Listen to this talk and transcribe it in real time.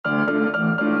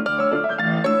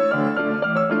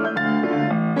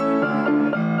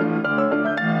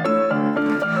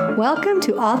Welcome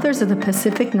to Authors of the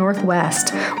Pacific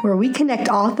Northwest, where we connect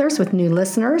authors with new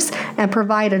listeners and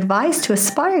provide advice to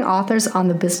aspiring authors on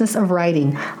the business of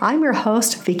writing. I'm your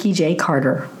host, Vicki J.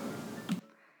 Carter.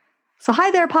 So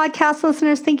hi there, podcast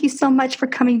listeners. Thank you so much for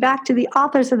coming back to the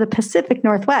Authors of the Pacific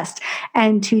Northwest.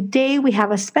 And today we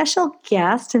have a special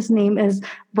guest. His name is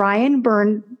Brian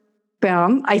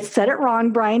Birnbaum. I said it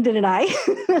wrong, Brian, didn't I?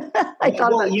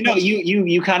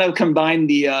 You kind of combined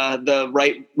the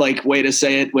right way to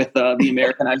say it with the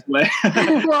Americanized way.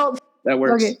 Well, that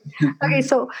works. Okay.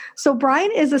 So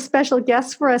Brian is a special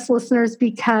guest for us listeners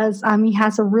because he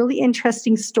has a really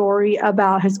interesting story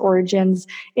about his origins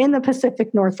in the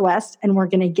Pacific Northwest, and we're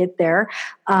going to get there.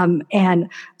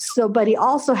 But he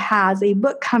also has a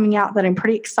book coming out that I'm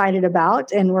pretty excited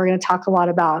about, and we're going to talk a lot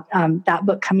about that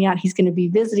book coming out. He's going to be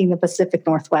visiting the Pacific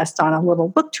Northwest on a little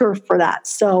book tour for that.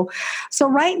 So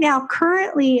right now,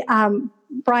 currently,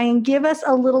 Brian, give us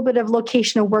a little bit of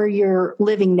location of where you're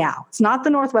living now. It's not the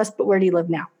Northwest, but where do you live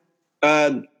now?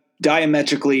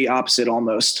 Diametrically opposite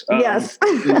almost. Yes.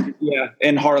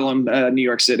 In Harlem, New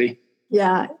York City.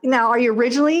 Yeah. Now, are you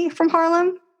originally from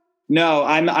Harlem? No,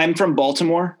 I'm from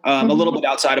Baltimore, a little bit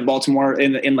outside of Baltimore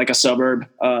in like a suburb,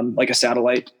 like a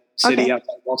satellite city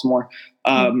outside of Baltimore.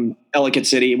 Ellicott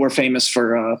City. We're famous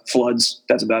for floods.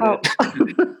 That's about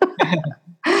it.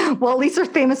 Well, at least they're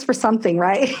famous for something,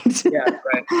 right? Yeah,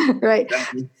 right. Right.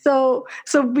 Exactly. So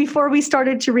before we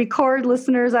started to record,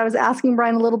 listeners, I was asking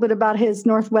Brian a little bit about his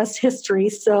Northwest history.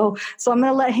 So I'm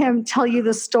going to let him tell you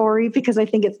the story because I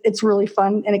think it's really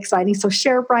fun and exciting. So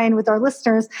share, Brian, with our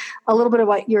listeners a little bit of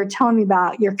what you're telling me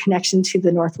about your connection to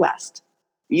the Northwest.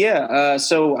 Yeah.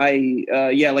 So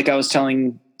like I was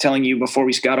telling you before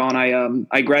we got on,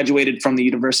 I graduated from the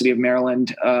University of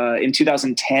Maryland in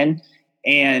 2010,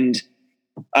 and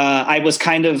I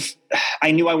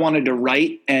knew I wanted to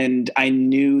write, and I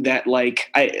knew that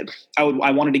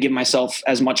I wanted to give myself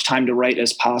as much time to write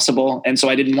as possible. And so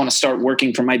I didn't want to start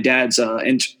working for my dad's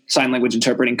sign language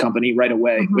interpreting company right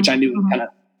away, which I knew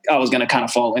I was going to kind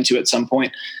of fall into at some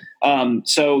point.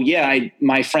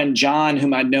 My friend John,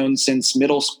 whom I'd known since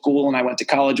middle school, and I went to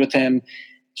college with him,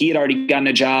 he had already gotten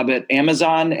a job at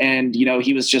Amazon, and,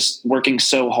 he was just working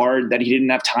so hard that he didn't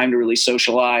have time to really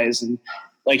socialize. And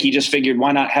he just figured,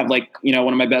 why not have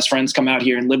one of my best friends come out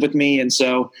here and live with me? And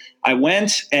so I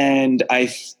went and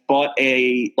I bought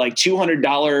a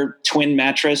 $200 twin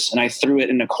mattress, and I threw it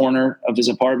in a corner of his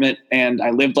apartment. And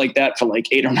I lived like that for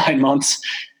 8 or 9 months.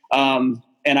 And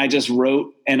I just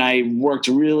wrote, and I worked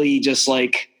really just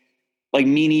like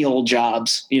menial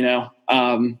jobs,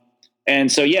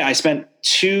 and so, I spent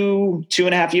two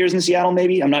and a half years in Seattle,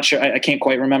 maybe. I'm not sure. I can't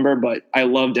quite remember, but I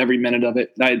loved every minute of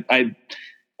it.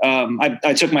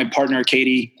 I took my partner,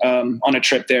 Katie, on a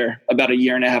trip there about a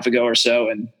year and a half ago or so.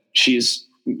 And she's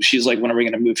like, when are we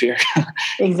going to move here?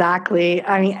 Exactly.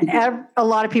 I mean, a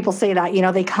lot of people say that,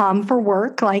 they come for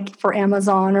work, like for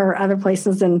Amazon or other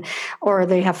places, or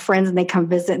they have friends and they come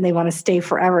visit and they want to stay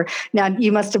forever. Now,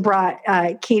 you must have brought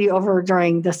Katie over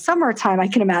during the summertime, I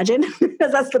can imagine,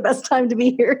 because that's the best time to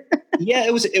be here. Yeah,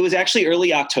 it was actually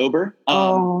early October.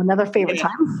 Another favorite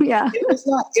time. Yeah.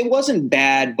 It wasn't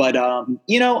bad, but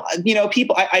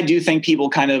people, I do think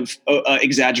people kind of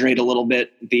exaggerate a little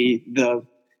bit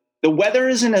the weather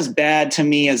isn't as bad to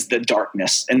me as the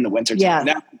darkness in the winter time. Yeah.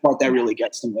 That's the part that really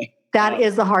gets to me. That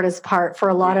is the hardest part for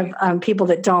a lot of people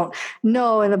that don't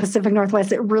know in the Pacific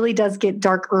Northwest. It really does get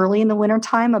dark early in the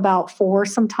wintertime, about 4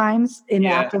 sometimes in the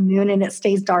afternoon, and it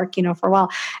stays dark, for a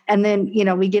while. And then,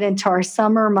 we get into our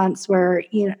summer months where,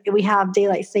 we have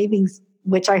daylight savings,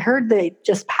 which I heard they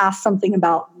just passed something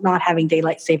about not having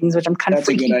daylight savings, which I'm kind of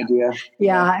freaking out. That's a good idea.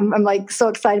 Yeah, I'm so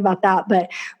excited about that.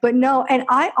 But no, and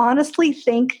I honestly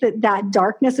think that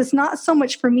darkness is not so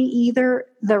much for me either.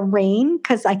 The rain,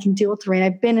 because I can deal with the rain.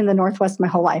 I've been in the Northwest my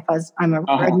whole life. I'm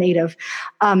a native.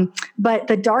 But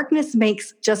the darkness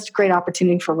makes just a great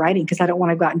opportunity for writing because I don't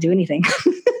want to go out and do anything.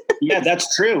 Yeah,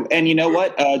 that's true. And you know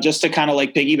what? Just to kind of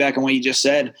piggyback on what you just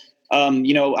said,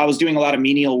 I was doing a lot of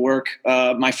menial work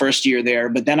my first year there,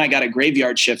 but then I got a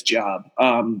graveyard shift job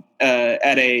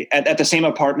at the same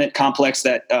apartment complex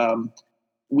that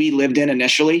we lived in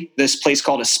initially. This place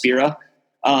called Aspira,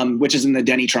 which is in the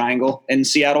Denny Triangle in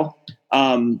Seattle.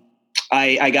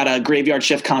 I got a graveyard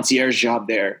shift concierge job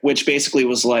there, which basically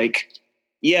was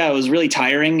it was really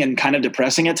tiring and kind of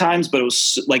depressing at times, but it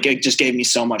was it just gave me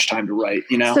so much time to write,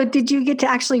 So did you get to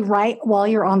actually write while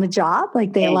you're on the job?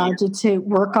 They allowed you to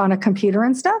work on a computer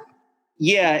and stuff?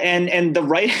 Yeah, and the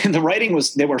writing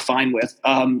was they were fine with,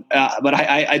 but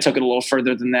I took it a little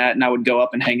further than that, and I would go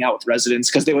up and hang out with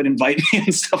residents because they would invite me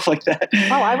and stuff like that.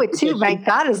 Oh, I would too. Mike,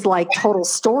 that is like total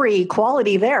story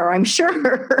quality there, I'm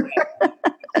sure.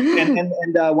 and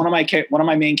one of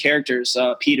my main characters,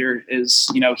 Peter, is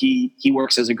he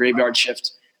works as a graveyard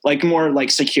shift, like more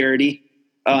like security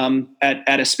at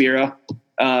Aspira.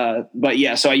 But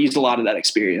yeah, so I used a lot of that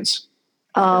experience.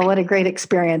 Oh, what a great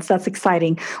experience. That's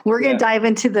exciting. We're going to dive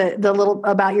into the little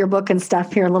about your book and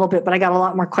stuff here a little bit, but I got a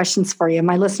lot more questions for you.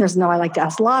 My listeners know I like to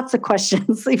ask lots of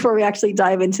questions before we actually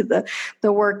dive into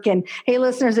the work. And hey,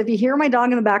 listeners, if you hear my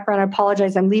dog in the background, I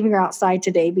apologize. I'm leaving her outside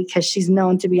today because she's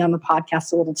known to be on the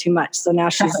podcast a little too much. So now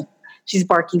she's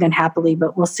barking unhappily,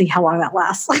 but we'll see how long that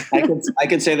lasts. I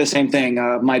could say the same thing.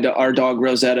 Our dog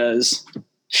Rosetta is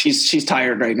she's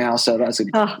tired right now, so that's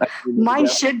mine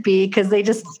should be, because they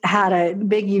just had a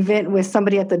big event with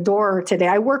somebody at the door today.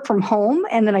 I work from home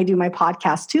and then I do my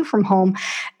podcast too from home,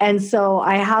 and so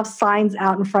I have signs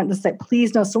out in front that say,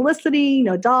 "Please, no soliciting,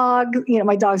 no dog."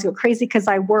 My dogs go crazy because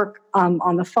I work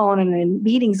on the phone and in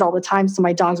meetings all the time, so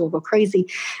my dogs will go crazy.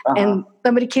 And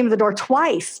somebody came to the door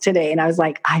twice today, and I was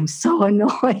like, "I'm so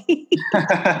annoyed."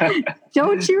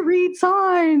 Don't you read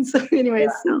signs?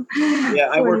 Anyways,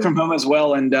 I work from home as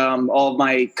well, and all of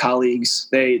my colleagues,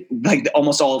 they like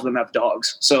almost all of them have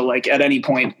dogs. So like at any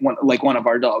point, one of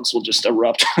our dogs will just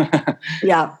erupt.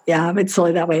 Yeah, it's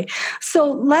silly that way. So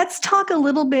let's talk a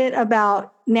little bit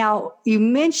about. Now, you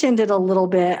mentioned it a little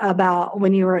bit about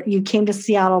when you came to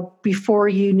Seattle before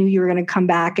you knew you were going to come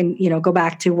back and go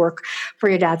back to work for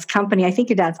your dad's company. I think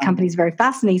your dad's company is very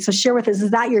fascinating. So share with us, is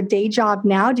that your day job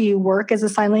now? Do you work as a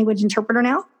sign language interpreter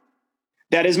now?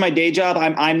 That is my day job.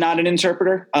 I'm not an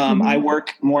interpreter. I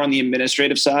work more on the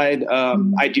administrative side.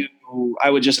 I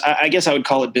guess I would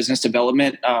call it business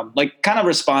development, like kind of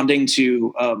responding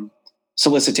to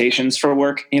solicitations for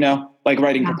work, like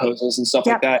writing proposals and stuff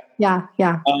like that.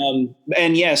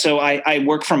 Yeah. So I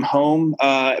work from home.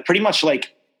 Pretty much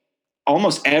like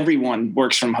almost everyone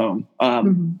works from home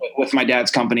with my dad's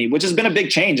company, which has been a big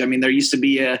change. I mean, there used to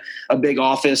be a big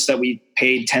office that we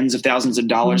paid tens of thousands of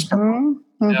dollars per month.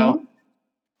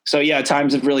 So yeah,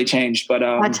 times have really changed. But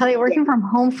I tell you, working from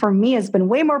home for me has been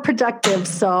way more productive.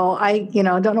 So I,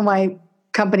 don't know why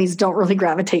companies don't really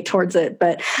gravitate towards it,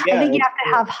 but I think you have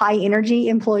to have high energy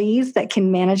employees that can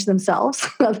manage themselves.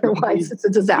 Otherwise it's a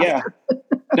disaster. Yeah.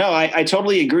 No, I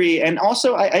totally agree. And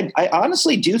also I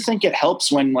honestly do think it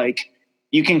helps when like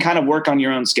you can kind of work on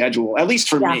your own schedule, at least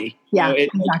for me. Yeah.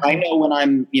 Exactly. I know when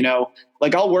I'm,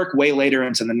 like I'll work way later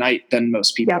into the night than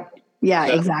most people. Yep. Yeah,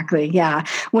 so. Exactly. Yeah.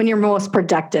 When you're most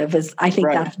productive I think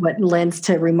that's what lends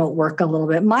to remote work a little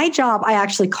bit. My job, I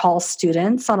actually call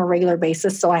students on a regular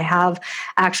basis. So I have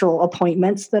actual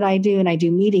appointments that I do and I do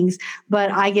meetings,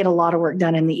 but I get a lot of work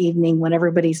done in the evening when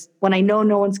I know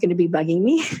no one's going to be bugging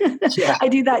me. I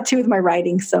do that too with my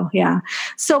writing. So yeah.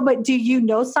 So, but do you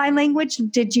know sign language?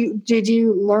 Did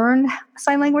you learn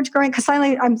sign language growing? Because sign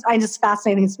language, I'm just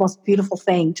fascinated. It's the most beautiful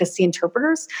thing to see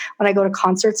interpreters when I go to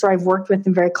concerts, or I've worked with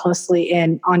them very closely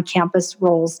in on-campus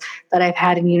roles that I've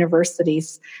had in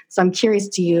universities. So I'm curious,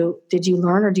 did you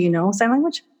learn or do you know sign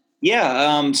language?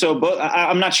 Yeah. So both,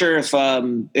 I'm not sure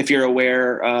if you're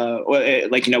aware, what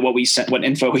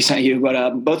info we sent you,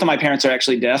 but both of my parents are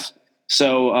actually deaf.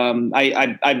 So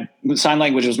I sign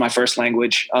language was my first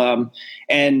language.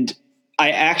 And I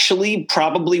actually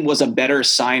probably was a better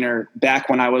signer back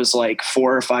when I was like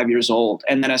 4 or 5 years old.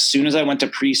 And then as soon as I went to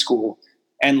preschool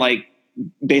and like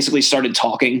basically started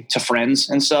talking to friends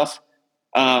and stuff,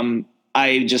 I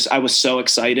was so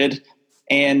excited.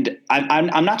 And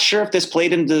I'm not sure if this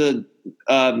played into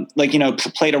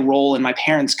played a role in my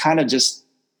parents kind of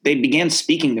they began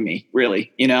speaking to me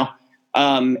really,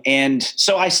 and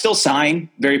so I still sign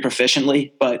very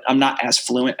proficiently, but I'm not as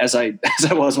fluent as I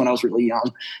was when I was really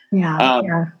young.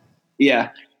 Yeah.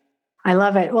 I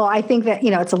love it. Well, I think that,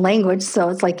 it's a language. So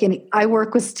it's like I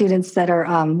work with students that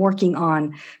are working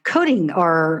on coding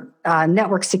or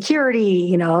network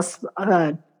security,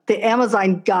 the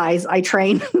Amazon guys I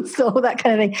train. So that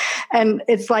kind of thing. And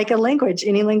it's like a language,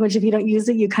 any language, if you don't use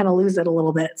it, you kind of lose it a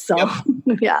little bit. So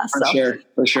yeah. For sure.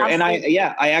 Absolutely. And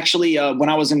I actually, when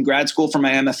I was in grad school for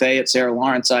my MFA at Sarah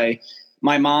Lawrence,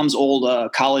 my mom's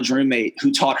old college roommate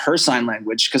who taught her sign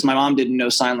language, because my mom didn't know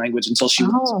sign language until she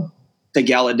went to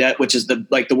Gallaudet, which is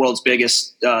the world's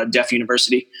biggest deaf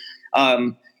university.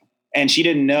 And she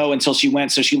didn't know until she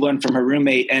went. So she learned from her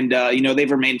roommate, and, they've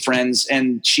remained friends,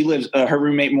 and she lives, her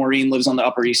roommate Maureen lives on the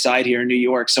Upper East Side here in New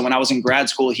York. So when I was in grad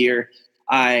school here,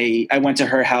 I went to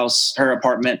her house, her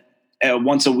apartment,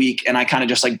 once a week, and I kind of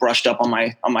just like brushed up on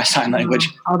my sign language.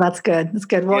 Oh, that's good. That's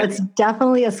good. Well, it's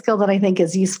definitely a skill that I think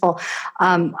is useful.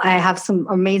 I have some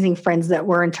amazing friends that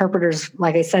were interpreters,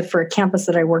 like I said, for a campus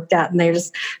that I worked at, and they're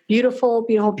just beautiful,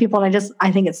 beautiful people. And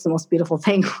I think it's the most beautiful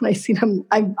thing when I see them.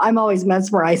 I'm always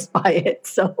mesmerized by it.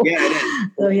 So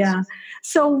yeah.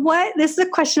 So this is a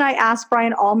question I ask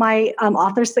Brian, all my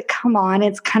authors that come on.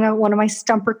 It's kind of one of my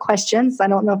stumper questions. I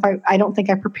don't know if I don't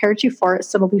think I prepared you for it,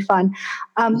 so it'll be fun.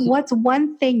 What's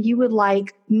one thing you would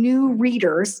like new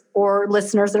readers or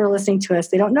listeners that are listening to us,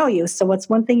 they don't know you. So what's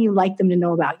one thing you'd like them to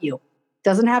know about you?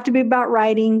 Doesn't have to be about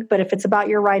writing, but if it's about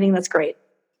your writing, that's great.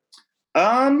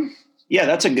 Yeah,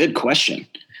 that's a good question.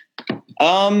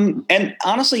 And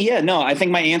honestly, I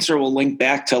think my answer will link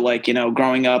back to like,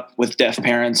 growing up with deaf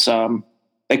parents.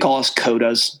 They call us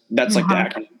CODAs. That's like the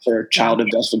acronym for Child of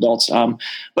Deaf Adults.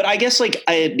 But I guess like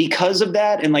because of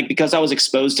that, and like because I was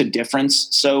exposed to difference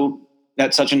so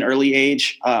at such an early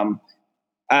age,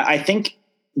 I think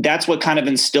that's what kind of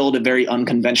instilled a very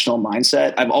unconventional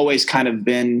mindset. I've always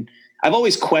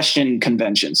questioned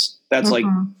conventions. That's like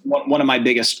one of my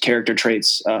biggest character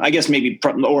traits. I guess maybe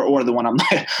or the one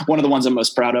one of the ones I'm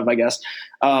most proud of, I guess.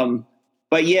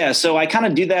 But yeah, so I kind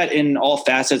of do that in all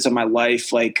facets of my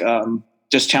life, like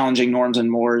just challenging norms and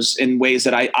mores in ways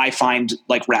that I find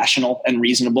like rational and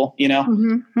reasonable,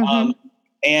 and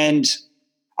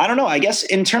I don't know, I guess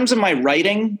in terms of my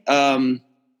writing,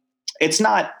 it's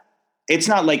not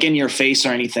like in your face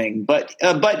or anything, but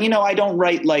I don't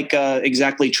write like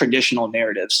exactly traditional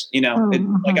narratives,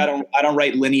 like I don't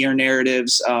write linear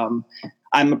narratives. I'm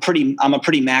a pretty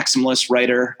maximalist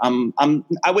writer.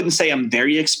 I wouldn't say I'm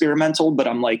very experimental, but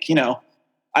I'm like,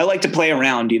 I like to play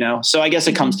around, so I guess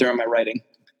it comes through in my writing.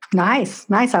 Nice.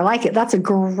 I like it. That's a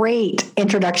great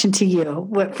introduction to you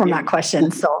from that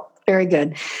question. So very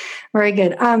good. Very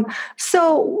good.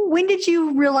 So when did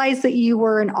you realize that you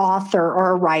were an author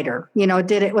or a writer?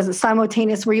 Was it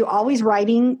simultaneous? Were you always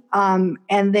writing? And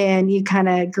then you kind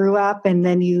of grew up and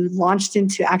then you launched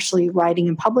into actually writing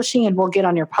and publishing, and we'll get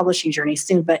on your publishing journey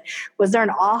soon. But was there an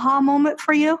aha moment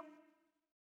for you?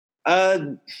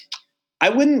 I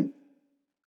wouldn't.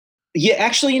 Yeah,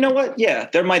 actually, you know what? Yeah,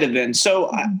 there might have been.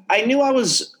 So I knew I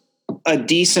was a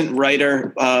decent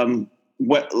writer. Kind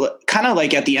of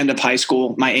like at the end of high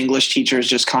school, my English teachers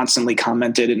just constantly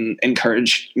commented and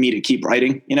encouraged me to keep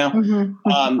writing,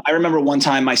 I remember one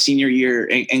time my senior year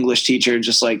English teacher,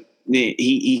 just like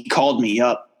he called me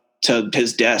up to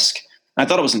his desk. I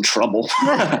thought I was in trouble.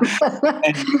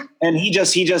 and he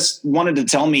just wanted to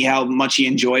tell me how much he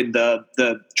enjoyed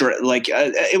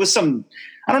it was some,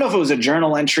 I don't know if it was a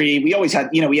journal entry. We always had,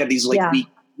 we had these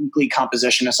weekly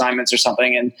composition assignments or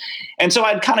something. And so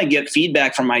I'd kind of get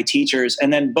feedback from my teachers.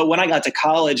 But when I got to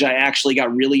college, I actually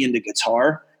got really into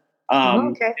guitar.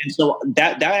 And so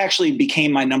that actually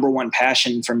became my number one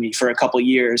passion for me for a couple of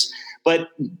years. But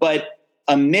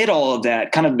amid all of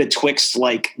that, kind of betwixt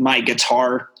like my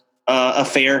guitar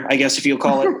affair, I guess, if you'll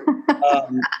call it,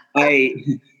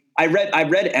 I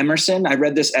read Emerson. I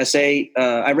read this essay.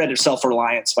 I read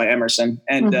Self-Reliance by Emerson.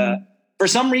 And for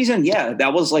some reason,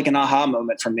 that was like an aha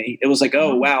moment for me. It was like,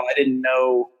 oh, wow, I didn't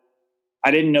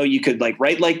know you could like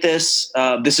write like this.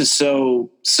 This is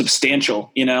so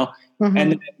substantial,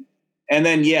 And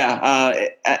then,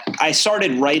 I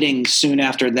started writing soon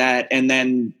after that. And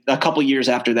then a couple years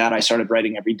after that, I started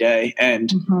writing every day.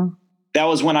 And that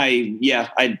was when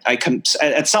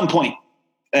at some point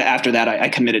after that, I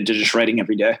committed to just writing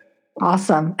every day.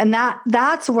 Awesome. And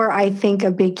that's where I think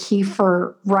a big key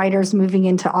for writers moving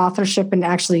into authorship and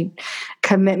actually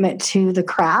commitment to the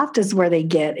craft is where they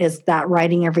get is that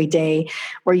writing every day,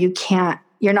 where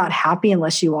you're not happy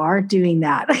unless you are doing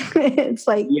that. It's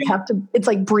like it's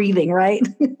like breathing, right?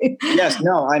 Yes.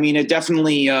 No, I mean, it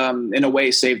definitely, in a way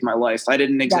saved my life. I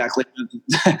didn't exactly,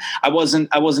 I wasn't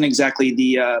exactly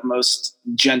the most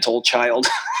gentle child.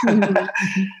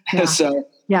 So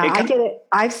I get it.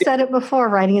 I've said it before.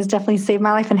 Writing has definitely saved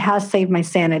my life and has saved my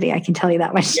sanity. I can tell you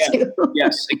that much too.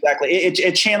 Yes, exactly.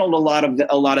 It channeled a lot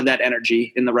of that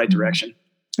energy in the right direction.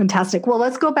 Fantastic. Well,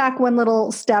 let's go back one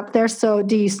little step there. So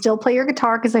do you still play your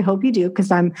guitar? Because I hope you do,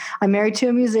 because I'm married to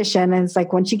a musician, and it's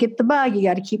like once you get the bug, you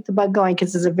got to keep the bug going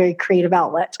because it's a very creative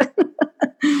outlet.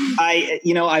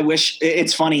 I wish.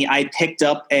 It's funny. I picked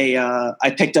up a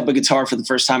guitar for the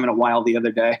first time in a while the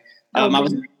other day.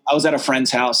 I was at a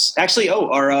friend's house. Actually,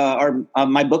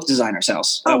 my book designer's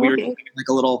house. We were doing like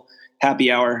a little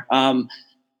happy hour.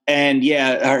 And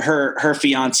her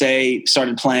fiance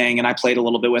started playing, and I played a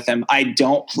little bit with him. I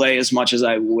don't play as much as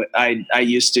I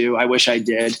used to. I wish I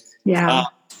did. Yeah.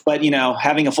 But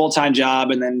having a full-time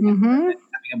job and then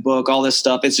having a book, all this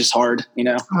stuff. It's just hard, you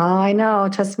know? Oh, I know.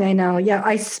 Trust me, I know. Yeah.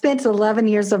 I spent 11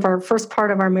 years of our first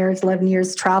part of our marriage, 11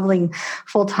 years traveling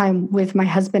full time with my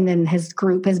husband and his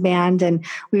group, his band. And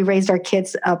we raised our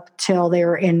kids up till they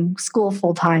were in school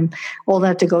full time, old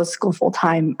enough to go to school full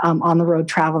time, on the road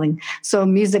traveling. So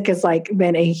music has like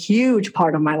been a huge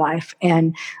part of my life.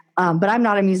 And but I'm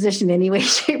not a musician in any way,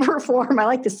 shape, or form. I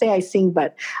like to say I sing,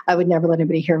 but I would never let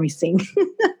anybody hear me sing.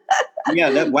 Yeah.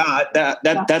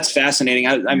 That's fascinating.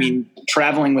 I mean,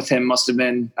 traveling with him must have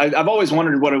been, I've always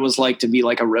wondered what it was like to be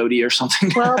like a roadie or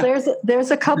something. Well, there's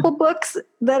a couple books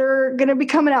that are going to be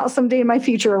coming out someday in my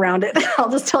future around it. I'll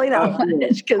just tell you that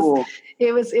much, because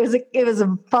it was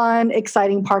a fun,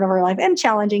 exciting part of our life, and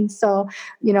challenging. So,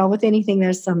 you know, with anything,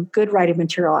 there's some good writing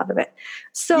material out of it.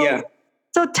 So, Yeah.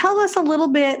 So tell us a little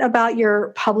bit about your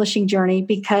publishing journey,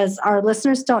 because our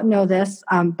listeners don't know this,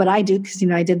 but I do, because, you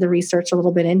know, I did the research a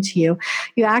little bit into you.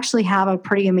 You actually have a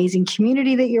pretty amazing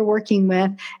community that you're working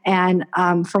with. And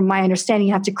from my understanding,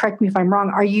 you have to correct me if I'm wrong,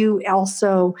 are you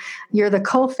also, you're the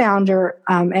co-founder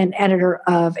and editor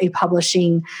of a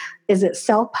publishing, is it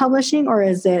self-publishing or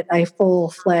is it a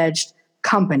full-fledged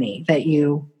company that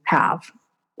you have?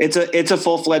 It's a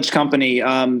full-fledged company.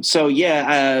 This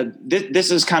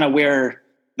is kind of where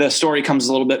the story comes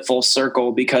a little bit full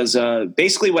circle, because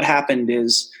basically what happened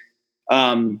is,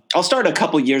 I'll start a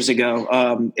couple years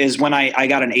ago, is when I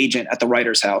got an agent at the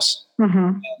Writer's House. Mm-hmm.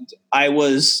 And I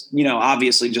was, you know,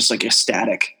 obviously just like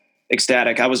ecstatic.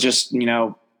 I was just, you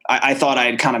know, I thought I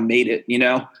had kind of made it, you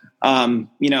know.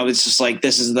 You know, it's just like,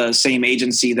 this is the same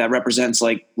agency that represents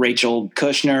like Rachel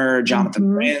Kushner,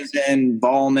 Jonathan Franzen,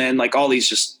 Ballman, like all these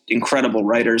just incredible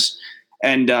writers.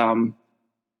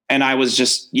 And I was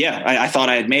just, I thought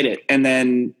I had made it. And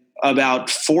then about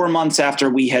 4 months after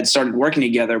we had started working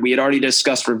together, we had already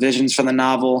discussed revisions for the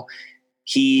novel.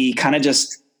 He kind of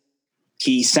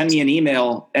he sent me an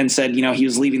email and said, you know, he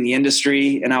was leaving the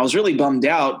industry, and I was really bummed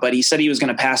out, but he said he was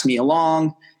going to pass me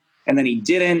along, and then he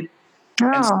didn't.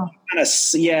 Oh.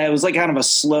 So it was like kind of a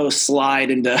slow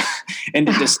slide into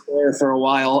despair for a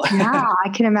while. Yeah, I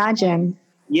can imagine.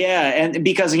 Yeah, and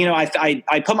because, you know, I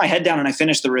put my head down and I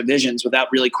finished the revisions without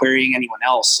really querying anyone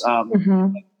else.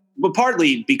 But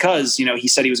partly because, you know, he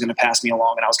said he was going to pass me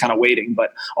along and I was kind of waiting,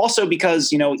 but also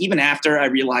because, you know, even after I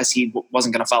realized he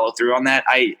wasn't going to follow through on that,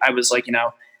 I was like, you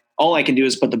know, all I can do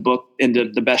is put the book into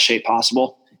the best shape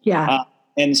possible. Yeah.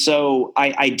 And so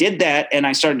I did that, and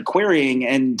I started querying,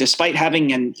 and despite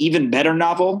having an even better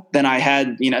novel than I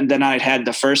had, you know, than I'd had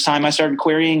the first time I started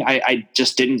querying, I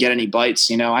just didn't get any bites,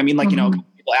 you know. I mean, like, you know,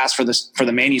 people ask for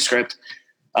the manuscript,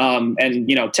 and,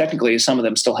 you know, technically some of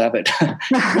them still have it.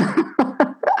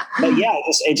 But yeah,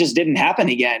 it just didn't happen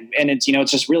again. And it's, you know,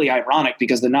 it's just really ironic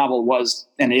because the novel was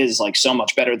and is like so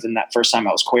much better than that first time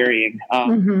I was querying.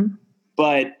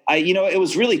 But you know, it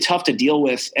was really tough to deal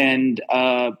with. And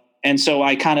so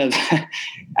I kind of,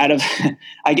 out of,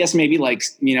 I guess maybe like,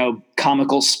 you know,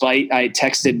 comical spite, I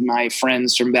texted my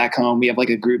friends from back home. We have like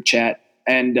a group chat,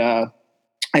 and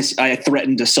I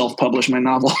threatened to self-publish my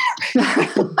novel.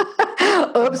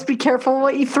 Oops, be careful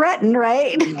what you threaten,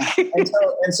 right?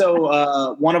 And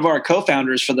so one of our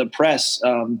co-founders for the press,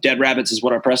 Dead Rabbits is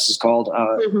what our press is called,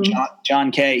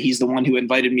 John Kay, he's the one who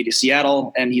invited me to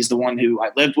Seattle, and he's the one who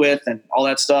I lived with and all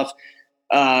that stuff.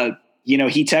 You know,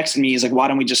 he texted me, he's like, why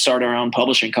don't we just start our own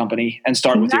publishing company and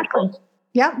start with your book?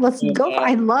 Yeah, let's go.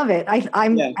 I love it.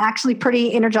 I'm actually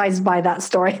pretty energized by that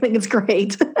story. I think it's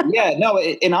great.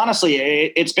 And honestly,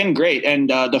 it's been great. And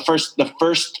the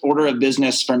first order of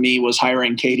business for me was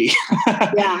hiring Katie.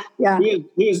 Yeah.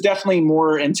 He is definitely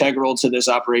more integral to this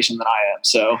operation than I am.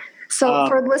 So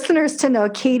for listeners to know,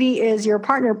 Katie is your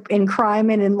partner in crime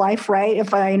and in life, right?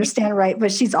 If I understand right,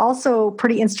 but she's also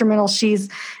pretty instrumental. She's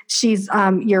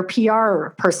your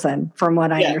PR person, from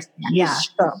what I understand. She's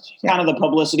kind of the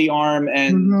publicity arm,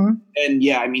 and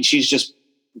I mean, she's just,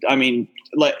 I mean,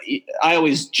 like I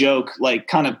always joke, like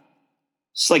kind of,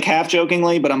 it's like half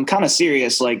jokingly, but I'm kind of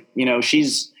serious. Like, you know,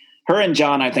 her and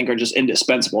John, I think, are just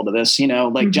indispensable to this. You know,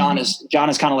 like John is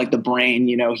kind of like the brain.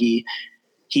 You know, he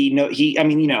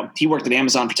worked at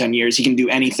Amazon for 10 years. He can do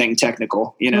anything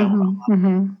technical, you know,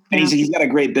 and he's got a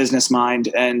great business mind.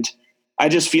 And I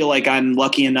just feel like I'm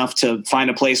lucky enough to find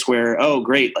a place where, oh,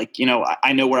 great. Like, you know,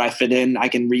 I know where I fit in. I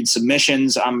can read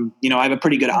submissions. I have a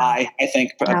pretty good eye, I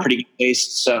think, a pretty good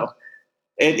taste. So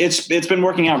it's been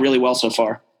working out really well so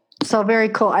far. So very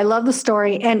cool. I love the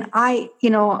story. And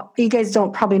you guys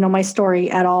don't probably know my story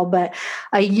at all, but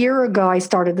a year ago, I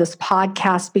started this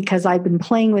podcast because I've been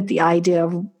playing with the idea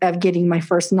of getting my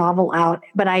first novel out,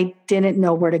 but I didn't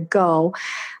know where to go.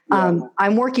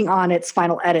 I'm working on its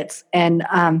final edits. And,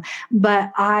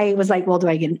 but I was like, well, do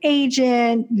I get an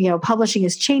agent? Publishing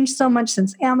has changed so much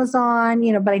since Amazon,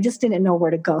 but I just didn't know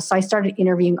where to go. So I started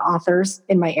interviewing authors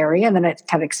in my area, and then it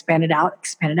kind of expanded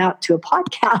out to a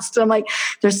podcast. And I'm like,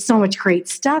 there's so much great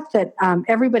stuff that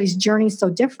everybody's journey is so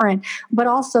different, but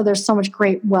also there's so much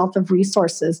great wealth of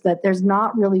resources that there's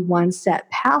not really one set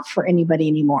path for anybody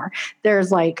anymore.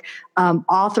 There's like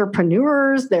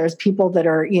authorpreneurs, there's people that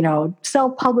are,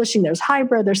 self-publishing, there's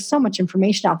hybrid, there's so much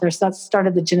information out there. So that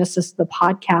started the genesis of the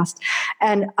podcast.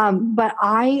 And, but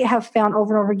I have found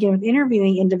over and over again with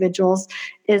interviewing individuals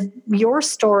is your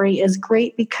story is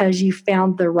great because you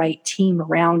found the right team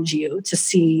around you to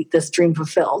see this dream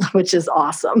fulfilled, which is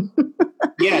awesome.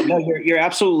 Yeah, no, you're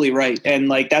absolutely right. And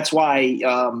like, that's why,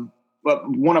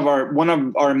 one of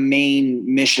our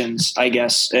main missions, I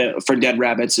guess, for Dead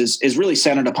Rabbits is really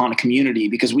centered upon a community,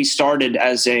 because we started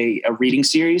as a reading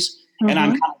series, and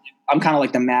I'm kind of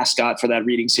like the mascot for that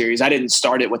reading series. I didn't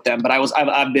start it with them, but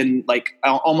I've been like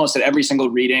almost at every single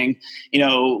reading,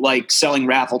 like selling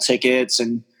raffle tickets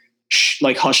and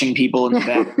like hushing people in the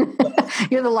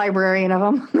back. You're the librarian of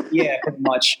them. Yeah, pretty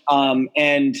much.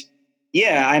 And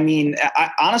yeah, I mean,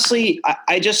 honestly,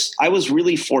 I was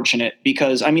really fortunate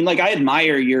because, I mean, like, I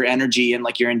admire your energy and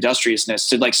like your industriousness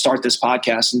to like start this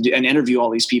podcast and interview all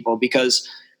these people, because,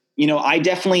 I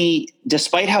definitely,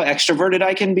 despite how extroverted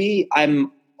I can be,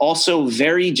 I'm also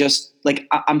very just like,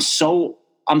 I'm so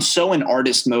in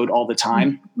artist mode all the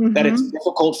time that it's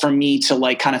difficult for me to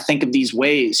like kind of think of these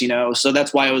ways, so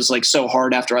that's why I was like so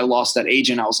hard after I lost that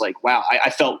agent. I was like, wow,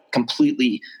 I felt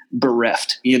completely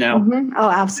bereft, Oh,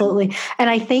 absolutely. And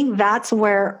I think that's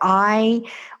where I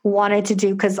wanted to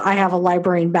do, because I have a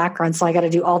librarian background, so I got to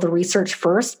do all the research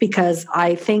first, because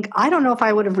I don't know if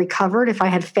I would have recovered if I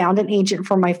had found an agent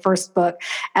for my first book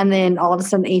and then all of a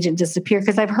sudden the agent disappeared,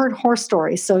 because I've heard horror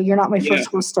stories. So you're not my first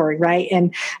horror story, right?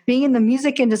 And being in the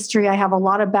music industry, I have a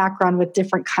lot of background with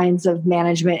different kinds of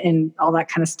management and all that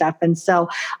kind of stuff. And so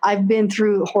I've been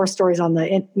through horror stories on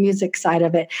the music side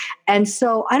of it. And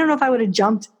so I don't know if I would have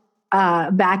jumped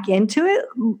back into it,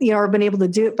 or been able to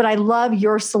do it. But I love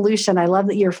your solution. I love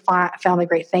that you're found a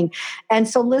great thing. And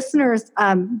so listeners,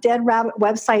 Dead Rabbit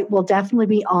website will definitely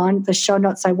be on the show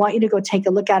notes. I want you to go take a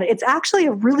look at it. It's actually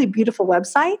a really beautiful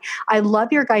website. I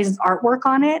love your guys' artwork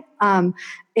on it. I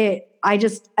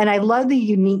love the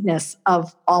uniqueness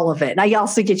of all of it. And I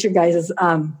also get your guys'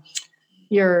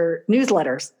 your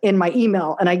newsletters in my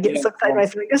email, and I get so excited. I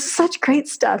say, this is such great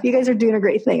stuff. You guys are doing a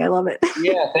great thing. I love it.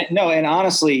 Yeah, no, and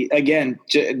honestly, again,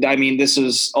 I mean, this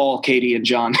is all Katie and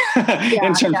John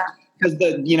in terms, because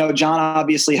John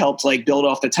obviously helped like build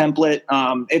off the template.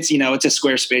 It's it's a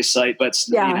Squarespace site, but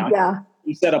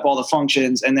he set up all the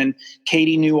functions, and then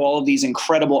Katie knew all of these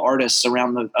incredible artists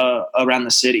around the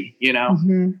city,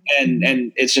 and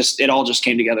it's just, it all just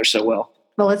came together so well.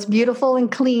 Well, it's beautiful and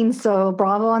clean, so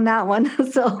bravo on that one.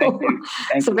 So, Thank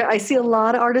you. I see a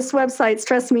lot of artist websites,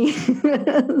 trust me.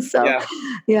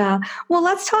 Yeah. Well,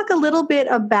 let's talk a little bit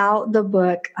about the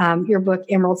book, your book,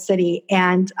 Emerald City.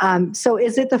 And so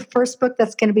is it the first book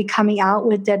that's going to be coming out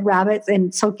with Dead Rabbits?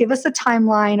 And so give us a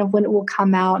timeline of when it will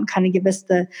come out and kind of give us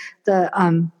the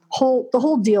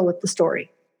whole deal with the story.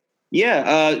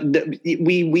 Yeah,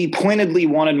 we pointedly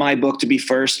wanted my book to be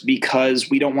first because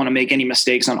we don't want to make any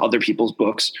mistakes on other people's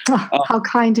books. Oh, how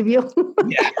kind of you.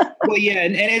 Yeah. Well, yeah.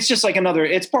 And it's just like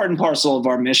it's part and parcel of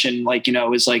our mission. Like,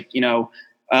 is like,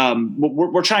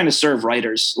 we're trying to serve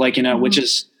writers, like, which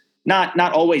is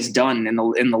not always done in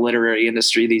the literary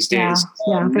industry these days,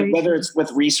 whether it's with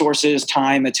resources,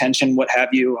 time, attention, what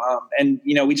have you. And,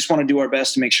 we just want to do our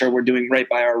best to make sure we're doing right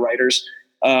by our writers.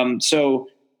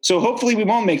 So hopefully we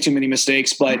won't make too many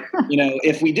mistakes, but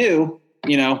if we do,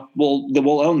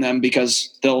 we'll own them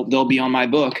because they'll be on my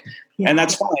book, and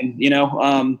that's fine.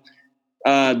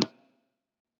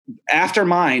 After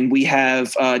mine, we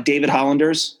have David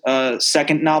Hollander's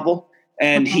second novel,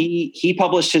 and he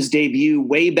published his debut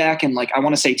way back in I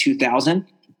want to say 2000.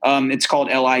 It's called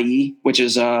LIE, which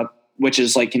is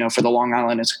like for the Long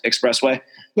Island Expressway.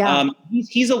 Yeah.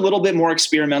 He's a little bit more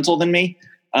experimental than me.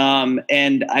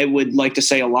 And I would like to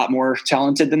say a lot more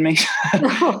talented than me.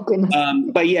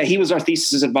 But yeah, he was our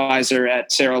thesis advisor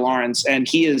at Sarah Lawrence, and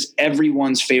he is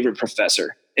everyone's favorite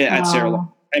professor at Sarah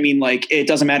Lawrence. I mean, it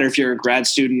doesn't matter if you're a grad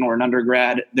student or an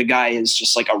undergrad, the guy is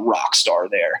just like a rock star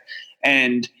there.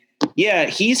 And yeah,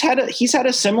 he's had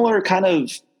a similar kind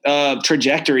of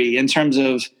trajectory in terms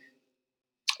of,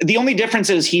 the only difference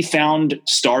is he found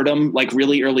stardom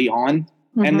really early on.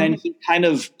 And then he kind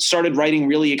of started writing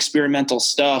really experimental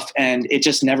stuff, and it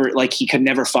just never, like, he could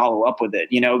never follow up with it,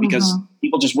 because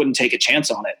people just wouldn't take a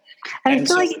chance on it.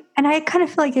 And I kind of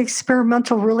feel like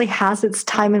experimental really has its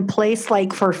time and place,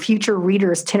 like for future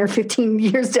readers 10 or 15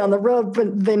 years down the road, but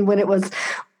then when it was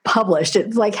published,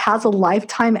 it like has a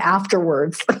lifetime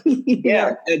afterwards.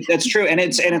 Yeah, that's true. And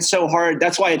it's so hard.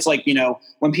 That's why it's like,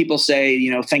 when people say,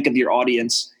 think of your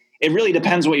audience, it really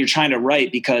depends what you're trying to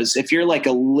write, because if you're like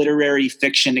a literary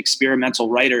fiction experimental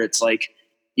writer, it's like,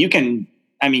 you can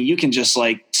just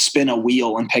like spin a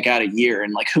wheel and pick out a year,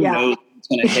 and like, who knows what's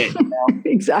going to hit.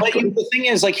 Exactly. But the thing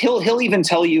is, like, he'll even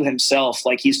tell you himself,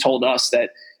 like he's told us,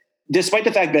 that despite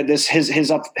the fact that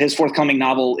his forthcoming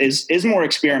novel is more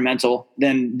experimental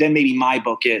than maybe my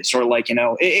book is, or like,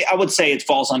 I would say it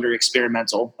falls under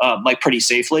experimental, like pretty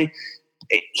safely.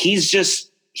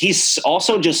 He's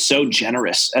also just so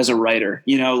generous as a writer,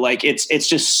 like it's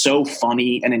just so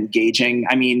funny and engaging.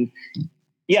 I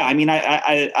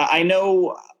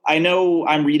know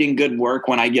I'm reading good work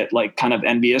when I get like kind of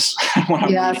envious.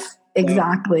 Yes,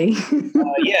 exactly.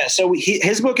 So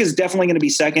his book is definitely going to be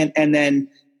second. And then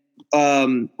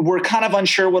we're kind of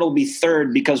unsure what'll be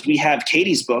third, because we have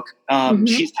Katie's book.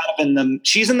 She's kind of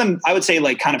she's in the, I would say,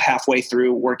 like kind of halfway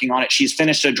through working on it. She's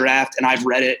finished a draft, and I've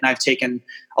read it, and I've taken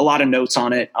a lot of notes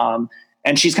on it.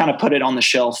 And she's kind of put it on the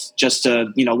shelf just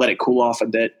to, let it cool off a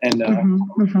bit. And,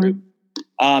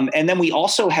 and then we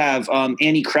also have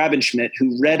Annie Krabenschmidt,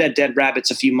 who read At Dead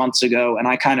Rabbits a few months ago. And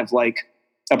I kind of like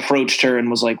approached her and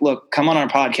was like, look, come on our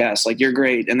podcast. Like, you're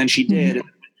great. And then she did.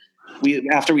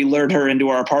 After we lured her into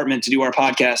our apartment to do our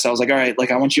podcast, I was like, all right, like,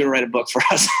 I want you to write a book for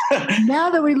us. Now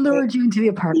that we lured you into the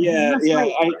apartment.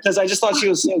 Because I just thought she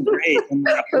was so great. And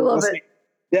I love it.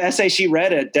 The essay she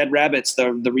read at Dead Rabbits,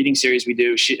 the reading series we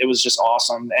do, it was just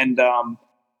awesome. And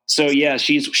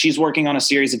she's working on a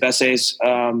series of essays.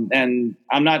 And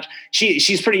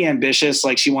she's pretty ambitious.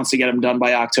 Like, she wants to get them done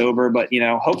by October, but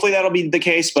hopefully that'll be the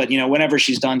case. But whenever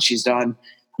she's done, she's done.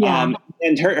 Yeah.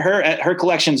 And her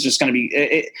collection is just going to be,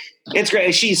 it's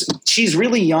great. She's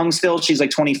really young still. She's like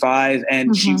 25,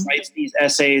 and she writes these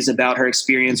essays about her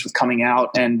experience with coming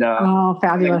out and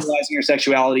fabulous, realizing her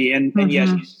sexuality. And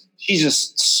she's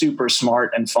just super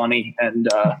smart and funny. And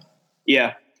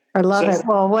I love it.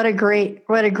 Well, what a great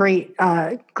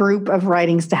group of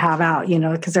writings to have out,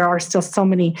 because there are still so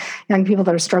many young people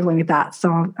that are struggling with that.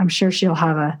 So I'm sure she'll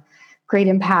have a great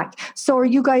impact. So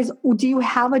do you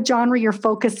have a genre you're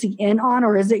focusing in on,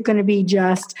 or is it going to be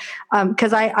just,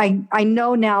 because I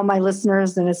know now my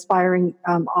listeners and aspiring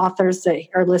authors that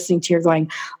are listening to you are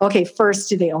going, okay, first,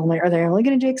 are they only going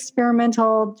to do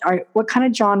experimental? What kind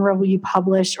of genre will you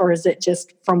publish, or is it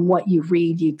just from what you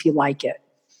read, if you like it?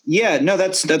 Yeah, no,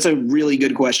 that's a really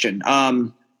good question.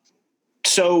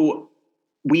 So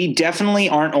we definitely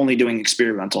aren't only doing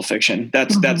experimental fiction.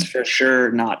 That's for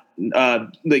sure not.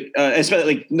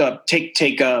 Especially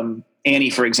take Annie,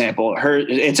 for example.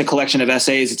 It's a collection of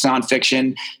essays. It's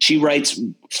nonfiction. She writes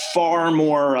far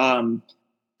more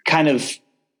kind of.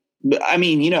 I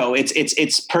mean,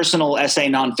 it's personal essay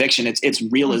nonfiction. It's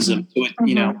realism to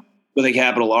it. With a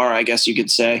capital R, I guess you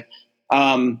could say.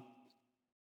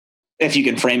 If you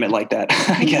can frame it like that,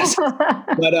 I guess.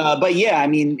 But yeah, I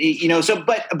mean,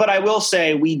 but I will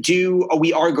say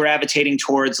we are gravitating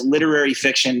towards literary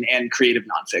fiction and creative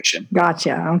nonfiction.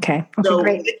 Gotcha. Okay. So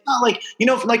great. It's not like,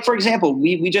 like, for example,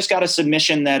 we just got a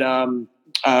submission that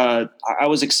I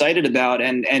was excited about,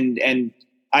 and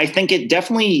I think it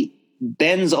definitely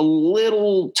bends a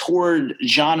little toward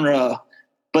genre,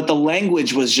 but the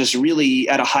language was just really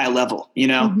at a high level,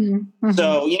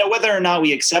 So, whether or not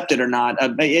we accept it or not,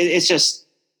 it's just,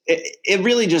 it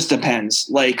really just depends.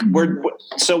 Like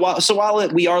while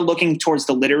we are looking towards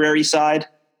the literary side,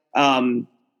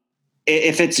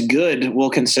 if it's good, we'll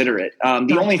consider it.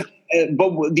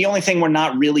 The only thing we're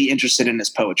not really interested in is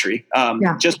poetry.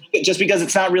 Just because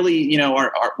it's not really,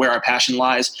 where our passion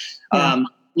lies.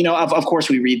 Of course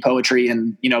we read poetry,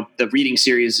 and, the reading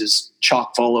series is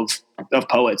chock full of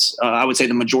poets. I would say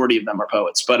the majority of them are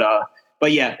poets,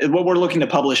 but yeah, what we're looking to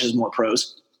publish is more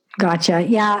prose. Gotcha.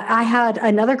 Yeah. I had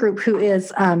another group who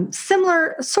is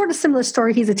similar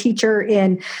story. He's a teacher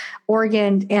in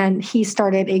Oregon, and he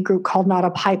started a group called Not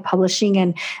a Pipe Publishing,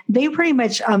 and they pretty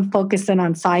much focus in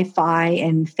on sci-fi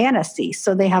and fantasy.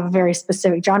 So they have a very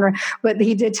specific genre, but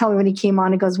he did tell me when he came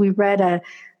on, he goes, we read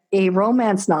a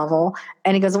romance novel.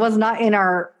 And he goes, it was not in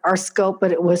our scope,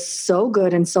 but it was so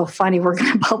good and so funny. We're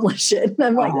going to publish it. And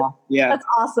I'm like, that's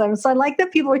awesome. So I like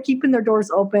that people are keeping their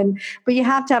doors open, but you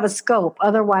have to have a scope.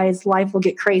 Otherwise life will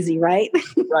get crazy, right?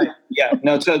 Right. Yeah,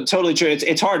 no, it's totally true.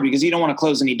 It's hard because you don't want to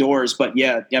close any doors, but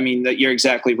yeah, I mean, you're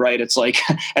exactly right. It's like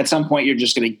at some point you're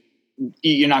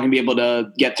not going to be able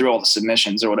to get through all the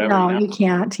submissions or whatever. No, you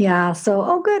can't. Yeah.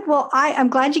 So, good. Well, I'm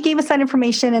glad you gave us that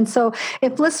information. And so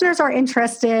if listeners are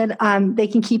interested, they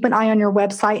can keep an eye on your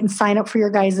website and sign up for your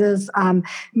guys's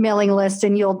mailing list.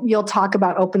 And you'll talk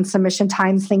about open submission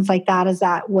times, things like that. Is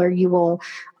that where you will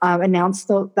announce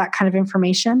that kind of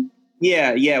information?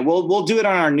 Yeah. We'll do it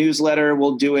on our newsletter.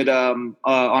 We'll do it on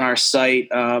our site.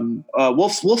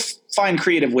 We'll find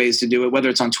creative ways to do it, whether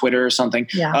it's on Twitter or something.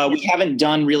 Yeah. We haven't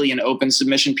done really an open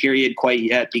submission period quite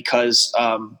yet because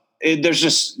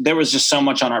there was just so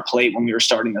much on our plate when we were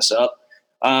starting this up.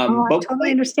 I totally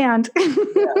understand. we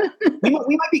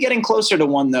might be getting closer to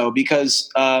one though, because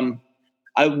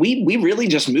we really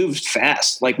just moved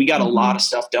fast. Like we got a lot of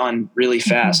stuff done really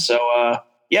fast. So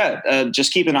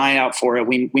just keep an eye out for it.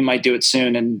 We might do it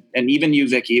soon. And even you,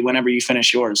 Vicki, whenever you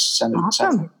finish yours, send it.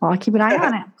 Awesome. Well, I'll keep an eye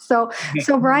on it. So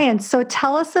Brian,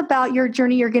 tell us about your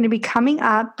journey. You're going to be coming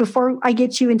up before I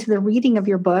get you into the reading of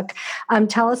your book.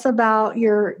 Tell us about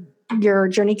your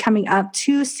journey coming up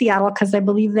to Seattle, because I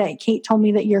believe that Kate told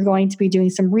me that you're going to be doing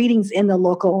some readings in the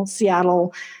local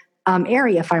Seattle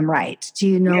area, if I'm right. Do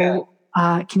you know,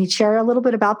 can you share a little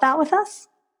bit about that with us?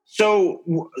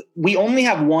 So we only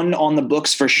have one on the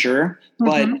books for sure,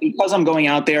 but because I'm going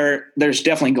out there, there's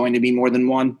definitely going to be more than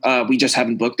one. We just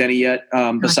haven't booked any yet.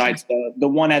 Besides the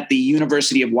one at the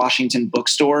University of Washington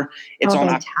bookstore. It's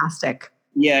fantastic.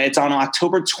 It's on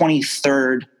October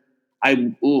 23rd.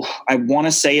 I want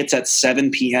to say it's at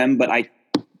 7 p.m., but I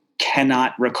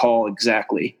cannot recall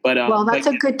exactly. But that's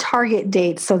a good target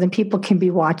date, so then people can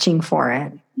be watching for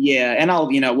it. Yeah, and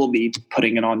we'll be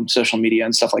putting it on social media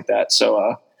and stuff like that.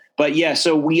 So.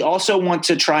 So we also want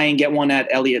to try and get one at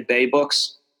Elliott Bay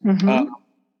Books. We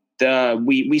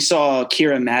saw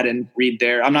Kira Madden read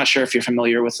there. I'm not sure if you're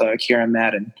familiar with Kira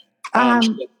Madden.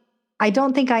 I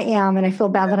don't think I am, and I feel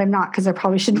bad that I'm not, because I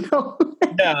probably should know.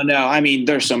 No. I mean,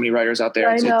 there's so many writers out there.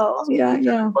 I know.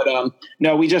 Yeah. But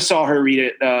no, we just saw her read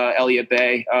it, Elliott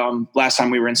Bay, last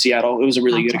time we were in Seattle. It was a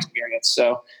really good experience.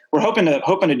 So we're hoping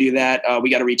to do that.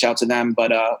 We got to reach out to them,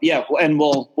 but and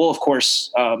we'll of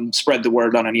course spread the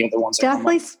word on any other ones.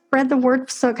 Definitely spread the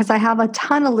word. So, because I have a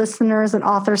ton of listeners and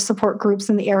author support groups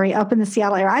in the area, up in the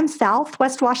Seattle area. I'm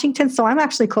Southwest Washington, so I'm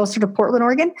actually closer to Portland,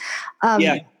 Oregon.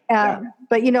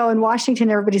 But in Washington,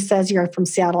 everybody says you're from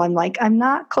Seattle. I'm like, I'm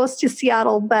not close to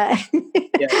Seattle, but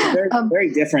very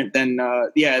different than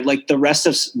like the rest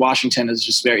of Washington is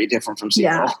just very different from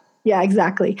Seattle. Yeah,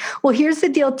 exactly. Well, here's the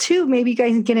deal too. Maybe you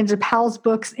guys can get into Powell's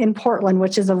Books in Portland,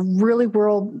 which is a really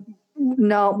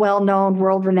well-known,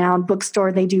 world-renowned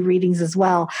bookstore. They do readings as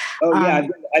well. Oh yeah,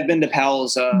 I've been to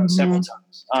Powell's several times.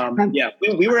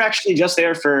 We were actually just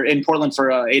there in Portland for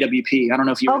AWP. I don't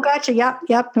know if you. Oh, gotcha. Yep.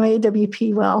 No,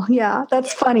 AWP. Well, yeah,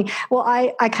 that's funny. Well,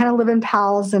 I kind of live in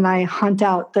Powell's, and I hunt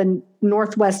out the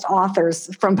Northwest authors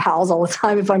from Powell's all the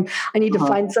time. If I need to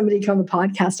find somebody to come on the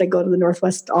podcast, I go to the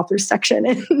Northwest authors section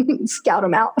and scout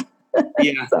them out.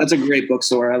 Yeah, that's a great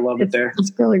bookstore. I love it there.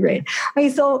 It's really great. Okay,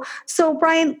 so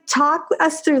Brian, talk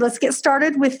us through. Let's get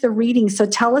started with the reading. So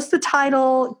tell us the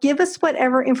title. Give us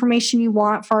whatever information you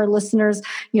want for our listeners.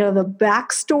 The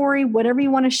backstory, whatever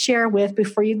you want to share with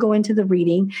before you go into the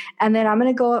reading. And then I'm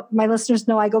going to go. My listeners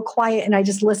know I go quiet and I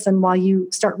just listen while you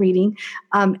start reading,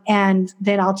 and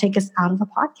then I'll take us out of the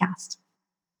podcast.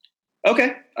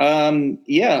 Okay.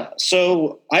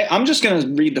 So I'm just going to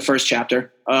read the first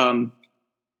chapter.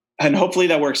 And hopefully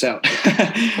that works out.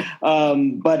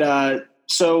 And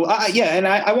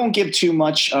I won't give too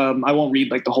much. I won't read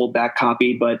like the whole back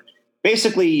copy, but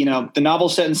basically, the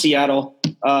novel's set in Seattle.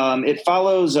 It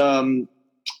follows a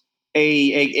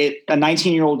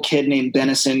 19-year-old kid named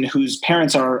Benison, whose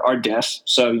parents are deaf.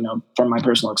 So, from my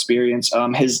personal experience,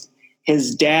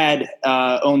 his dad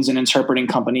owns an interpreting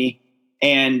company,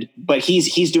 but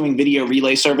he's doing video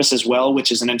relay service as well,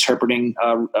 which is an interpreting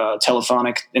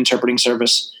telephonic interpreting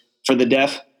service for the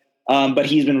deaf. But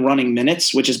he's been running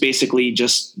minutes, which is basically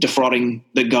just defrauding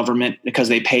the government, because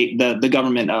they pay the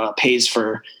government pays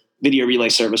for video relay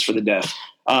service for the deaf.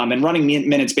 And running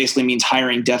minutes basically means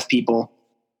hiring deaf people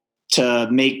to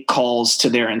make calls to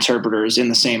their interpreters in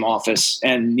the same office.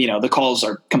 And, the calls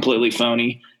are completely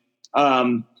phony.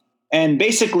 And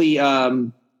basically,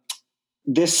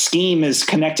 this scheme is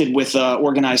connected with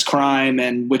organized crime,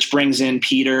 and which brings in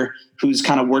Peter, who's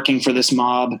kind of working for this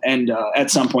mob. And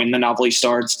at some point in the novel, he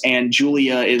starts, and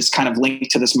Julia is kind of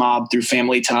linked to this mob through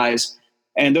family ties.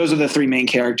 And those are the three main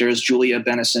characters, Julia,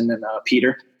 Benison, and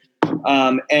Peter.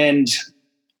 And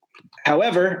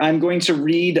however, I'm going to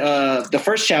read the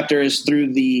first chapter is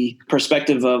through the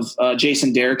perspective of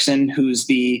Jason Derrickson, who's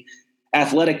the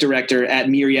athletic director at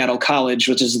Myriadal College,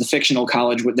 which is the fictional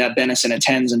college that Benison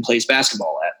attends and plays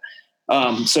basketball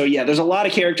at. So yeah, there's a lot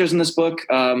of characters in this book.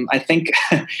 I think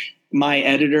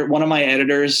one of my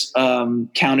editors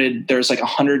counted there's like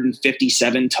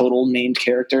 157 total named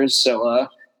characters. So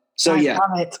yeah, I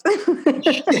love it.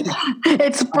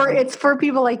 It's for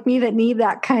people like me that need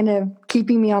that kind of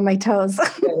keeping me on my toes.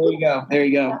 Yeah, there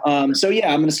you go. So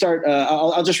yeah, I'm going to start.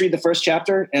 I'll just read the first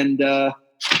chapter, and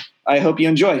I hope you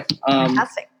enjoy.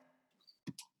 Fantastic.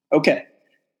 Okay.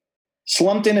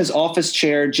 Slumped in his office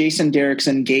chair, Jason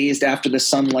Derrickson gazed after the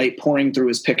sunlight pouring through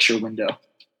his picture window.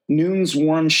 Noon's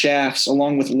warm shafts,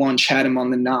 along with lunch, had him on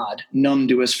the nod, numb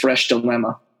to his fresh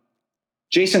dilemma.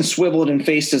 Jason swiveled and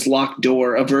faced his locked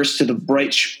door, averse to the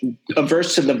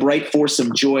bright force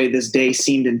of joy this day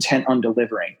seemed intent on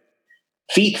delivering.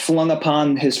 Feet flung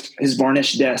upon his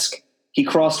varnished desk, he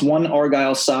crossed one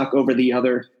Argyle sock over the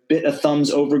other, bit a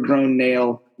thumb's overgrown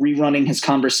nail, rerunning his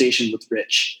conversation with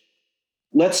Rich.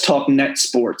 Let's talk net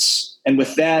sports. And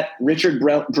with that, Richard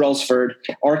Brailsford,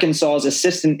 Arkansas's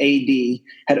assistant AD,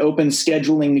 had opened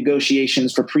scheduling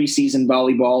negotiations for preseason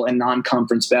volleyball and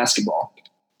non-conference basketball.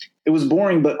 It was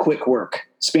boring but quick work,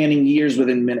 spanning years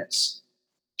within minutes.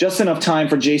 Just enough time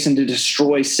for Jason to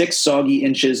destroy 6 soggy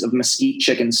inches of mesquite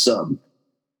chicken sub.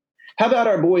 How about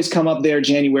our boys come up there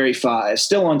January 5,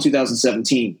 still on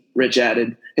 2017, Rich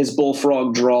added, his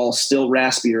bullfrog drawl still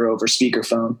raspier over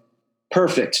speakerphone.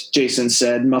 Perfect, Jason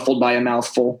said, muffled by a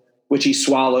mouthful, which he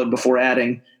swallowed before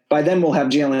adding, by then we'll have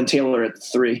Jalen Taylor at the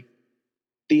 3.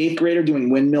 The 8th grader doing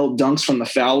windmill dunks from the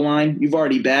foul line, you've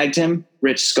already bagged him?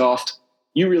 Rich scoffed.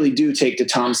 You really do take to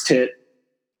Tom's tit.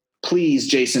 Please,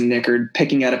 Jason nickered,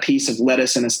 picking at a piece of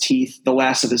lettuce in his teeth, the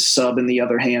last of his sub in the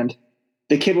other hand.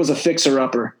 The kid was a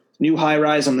fixer-upper. New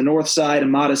high-rise on the north side, a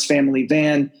modest family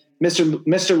van. Mr.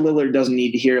 Lillard doesn't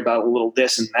need to hear about a little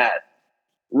this and that.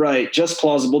 Right, just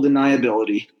plausible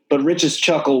deniability. But Rich's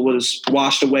chuckle was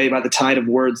washed away by the tide of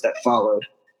words that followed.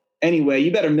 Anyway,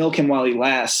 you better milk him while he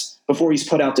lasts, before he's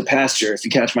put out to pasture, if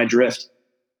you catch my drift.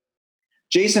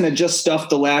 Jason had just stuffed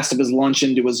the last of his lunch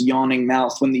into his yawning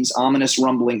mouth when these ominous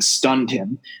rumblings stunned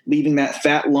him, leaving that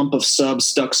fat lump of sub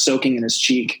stuck soaking in his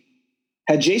cheek.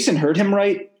 Had Jason heard him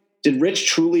right? Did Rich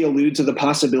truly allude to the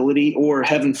possibility, or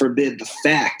heaven forbid, the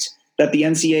fact, that the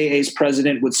NCAA's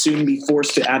president would soon be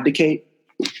forced to abdicate?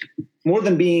 More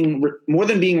than being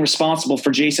responsible for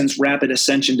Jason's rapid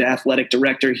ascension to athletic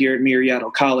director here at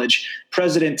Myriadal College,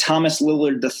 President Thomas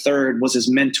Lillard III was his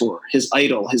mentor, his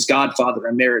idol, his godfather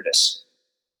emeritus.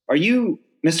 Are you,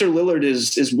 Mr. Lillard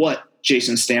is what?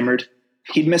 Jason stammered.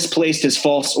 He'd misplaced his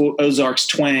false Ozarks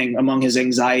twang among his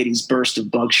anxiety's burst of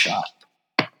bugshot.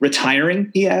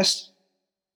 Retiring? He asked.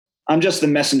 I'm just the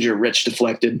messenger, Rich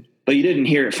deflected, but you didn't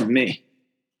hear it from me.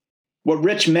 What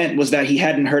Rich meant was that he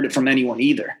hadn't heard it from anyone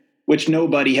either, which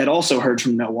nobody had also heard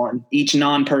from no one, each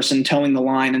non-person towing the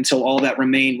line until all that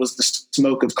remained was the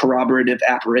smoke of corroborative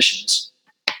apparitions.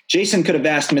 Jason could have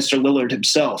asked Mr. Lillard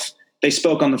himself. They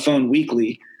spoke on the phone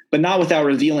weekly, but not without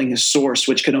revealing his source,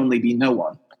 which could only be no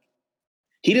one.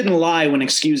 He didn't lie when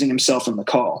excusing himself from the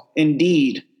call.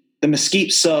 Indeed, the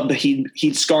mesquite sub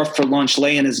he'd scarfed for lunch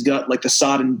lay in his gut like the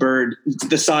sodden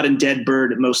dead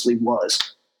bird it mostly was.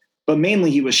 But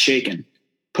mainly he was shaken.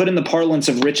 Put in the parlance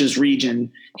of Rich's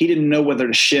region, he didn't know whether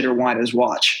to shit or wind his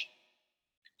watch.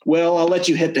 Well, I'll let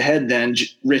you hit the head then,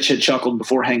 Rich had chuckled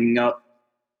before hanging up.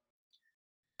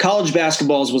 College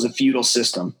basketballs was a feudal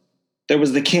system. There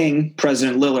was the king,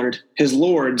 President Lillard, his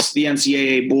lords, the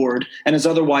NCAA board, and his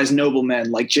otherwise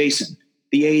noblemen like Jason,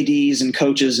 the ADs and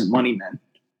coaches and moneymen.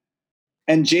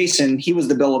 And Jason, he was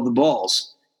the belle of the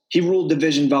balls. He ruled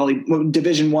Division I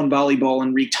volleyball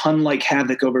and wreaked Hun-like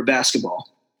havoc over basketball.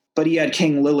 But he had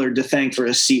King Lillard to thank for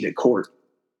his seat at court.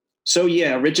 So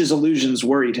yeah, Rich's illusions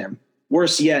worried him.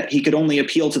 Worse yet, he could only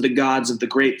appeal to the gods of the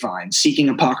grapevine, seeking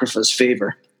Apocrypha's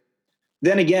favor.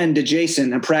 Then again, to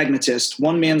Jason, a pragmatist,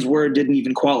 one man's word didn't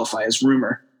even qualify as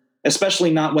rumor,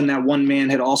 especially not when that one man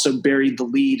had also buried the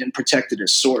lead and protected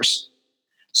his source.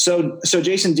 So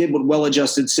Jason did what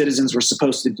well-adjusted citizens were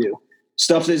supposed to do,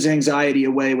 stuffed his anxiety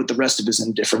away with the rest of his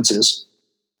indifferences.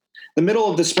 The middle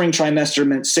of the spring trimester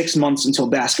meant 6 months until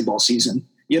basketball season,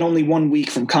 yet only 1 week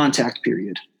from contact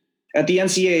period. At the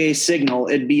NCAA signal,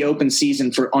 it'd be open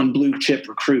season on blue chip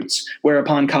recruits,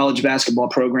 whereupon college basketball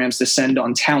programs descend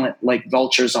on talent like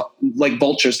vultures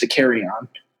to carry on.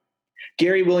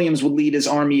 Gary Williams would lead his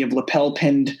army of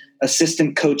lapel-pinned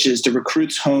assistant coaches to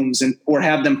recruits' homes or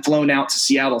have them flown out to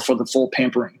Seattle for the full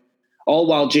pampering, all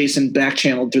while Jason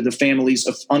back-channeled through the families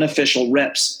of unofficial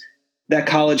reps that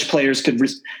college players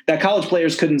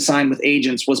couldn't sign with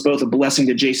agents was both a blessing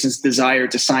to Jason's desire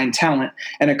to sign talent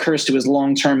and a curse to his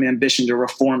long-term ambition to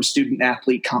reform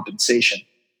student-athlete compensation.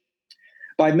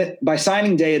 By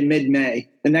signing day in mid-May,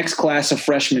 the next class of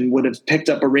freshmen would have picked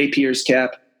up a rapier's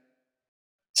cap,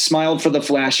 smiled for the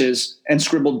flashes, and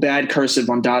scribbled bad cursive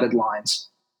on dotted lines.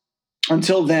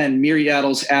 Until then,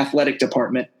 Myriadle's athletic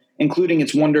department, including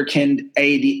its wonderkind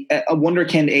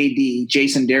AD,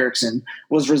 Jason Derrickson,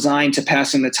 was resigned to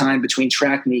passing the time between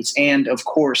track meets and, of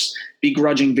course,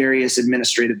 begrudging various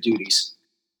administrative duties.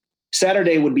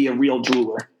 Saturday would be a real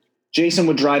drooler. Jason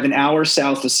would drive an hour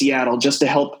south of Seattle just to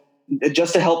help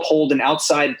hold an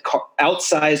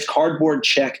outsized cardboard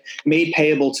check made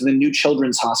payable to the new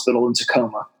children's hospital in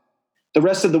Tacoma. The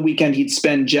rest of the weekend he'd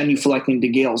spend genuflecting to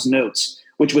Gale's notes,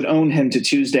 which would own him to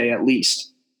Tuesday at least.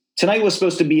 Tonight was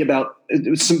supposed to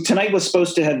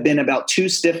have been about 2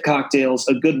 stiff cocktails,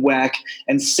 a good whack,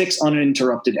 and 6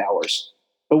 uninterrupted hours.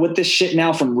 But with this shit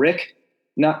now from Rich,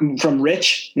 not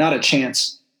a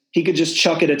chance. He could just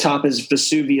chuck it atop his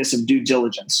Vesuvius of due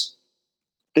diligence.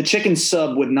 The chicken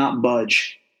sub would not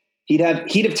budge. He'd have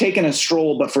taken a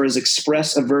stroll, but for his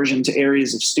express aversion to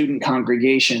areas of student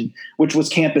congregation, which was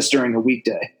campus during a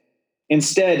weekday.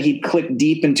 Instead, he'd clicked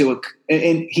into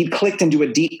a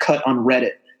deep cut on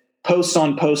Reddit, posts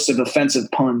on posts of offensive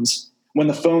puns, when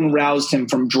the phone roused him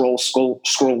from droll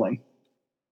scrolling.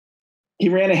 He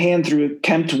ran a hand through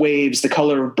kempt waves the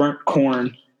color of corn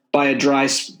burnt by a dry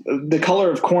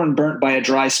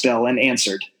spell, and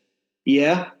answered.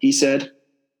 "Yeah," he said.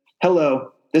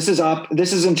 "Hello. This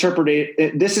is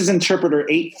interpreter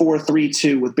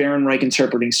 8432 with Baron-Reich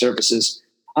Interpreting Services.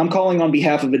 I'm calling on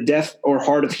behalf of a deaf or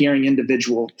hard of hearing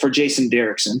individual for Jason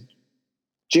Derrickson."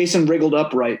 Jason wriggled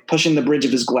upright, pushing the bridge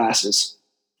of his glasses.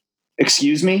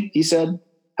 "Excuse me," he said.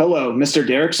 "Hello, Mr.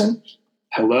 Derrickson?"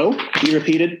 "Hello?" he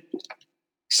repeated.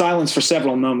 Silence for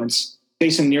several moments.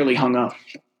 Jason nearly hung up.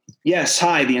 "Yes,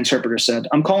 hi," the interpreter said.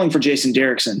 "I'm calling for Jason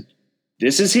Derrickson."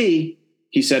 "This is he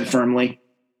said firmly.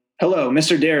 "Hello,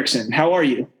 Mr. Derrickson. How are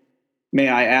you?" "May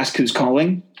I ask who's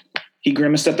calling?" He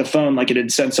grimaced at the phone like it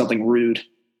had said something rude.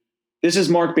 "This is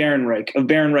Mark Baron-Reich of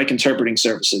Baron-Reich Interpreting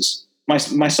Services. My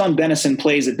son Benison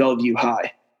plays at Bellevue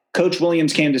High. Coach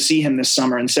Williams came to see him this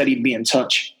summer and said he'd be in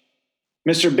touch."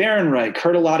 "Mr. Baron-Reich,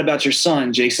 heard a lot about your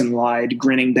son," Jason lied,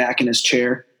 grinning back in his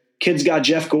chair. "Kid's got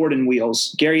Jeff Gordon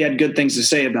wheels. Gary had good things to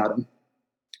say about him."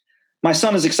 "My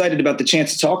son is excited about the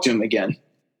chance to talk to him again."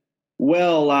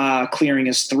 "Well, clearing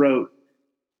his throat,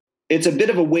 it's a bit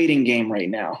of a waiting game right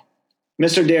now.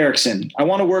 Mr. Derrickson, I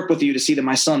want to work with you to see that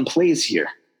my son plays here."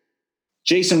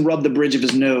 Jason rubbed the bridge of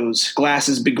his nose,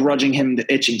 glasses begrudging him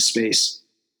the itching space.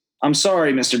 "I'm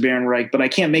sorry, Mr. Baron-Reich, but I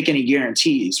can't make any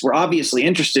guarantees. We're obviously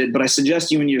interested, but I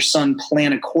suggest you and your son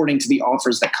plan according to the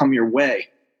offers that come your way."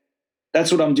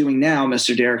 "That's what I'm doing now,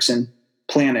 Mr. Derrickson.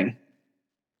 Planning."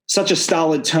 Such a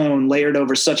stolid tone layered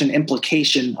over such an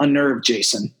implication unnerved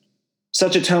Jason.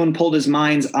 Such a tone pulled his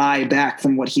mind's eye back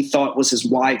from what he thought was his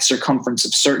wide circumference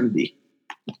of certainty.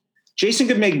 Jason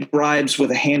could make bribes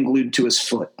with a hand glued to his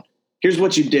foot. Here's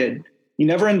what you did. You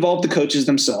never involved the coaches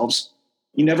themselves.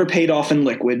 You never paid off in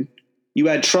liquid. You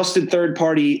had a trusted third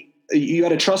party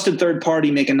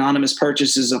make anonymous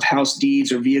purchases of house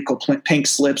deeds or vehicle pink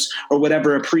slips or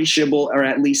whatever appreciable or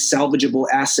at least salvageable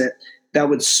asset that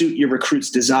would suit your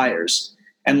recruit's desires.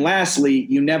 And lastly,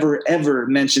 you never ever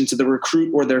mentioned to the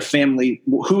recruit or their family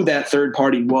who that third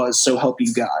party was, so help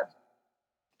you God.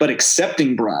 But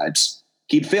accepting bribes,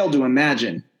 he'd failed to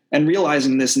imagine, and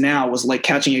realizing this now was like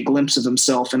catching a glimpse of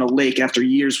himself in a lake after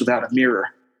years without a mirror.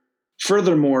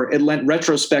 Furthermore, it lent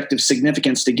retrospective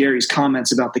significance to Gary's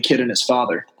comments about the kid and his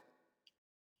father.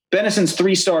 Benison's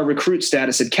 3-star recruit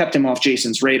status had kept him off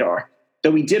Jason's radar,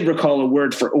 though he did recall a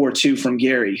word or two from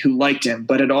Gary, who liked him,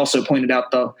 but had also pointed out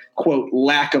the, quote,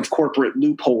 lack of corporate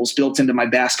loopholes built into my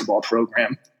basketball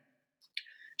program.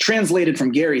 Translated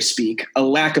from Gary speak, a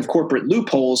lack of corporate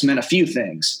loopholes meant a few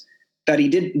things. That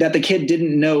the kid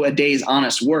didn't know a day's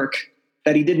honest work,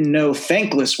 that he didn't know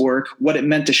thankless work, what it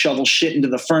meant to shovel shit into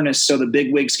the furnace so the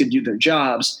bigwigs could do their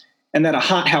jobs, and that a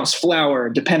hothouse flower,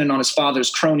 dependent on his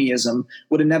father's cronyism,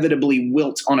 would inevitably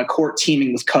wilt on a court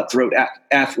teeming with cutthroat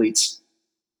athletes.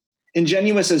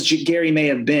 Ingenuous as Gary may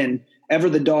have been, ever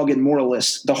the dogged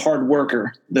moralist, the hard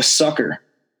worker, the sucker,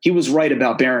 he was right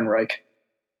about Baron-Reich.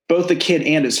 both the kid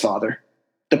and his father.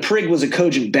 The prig was a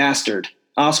cogent bastard,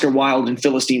 Oscar Wilde in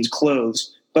Philistine's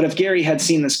clothes, but if Gary had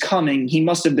seen this coming, he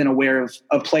must have been aware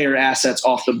of player assets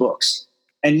off the books.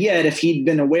 And yet, if he'd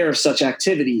been aware of such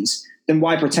activities, then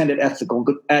why pretend at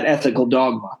ethical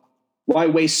dogma? Why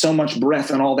waste so much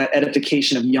breath on all that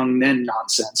edification of young men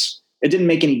nonsense? It didn't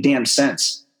make any damn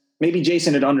sense. Maybe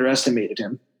Jason had underestimated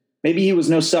him. Maybe he was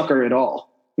no sucker at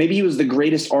all. Maybe he was the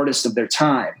greatest artist of their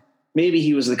time. Maybe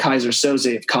he was the Kaiser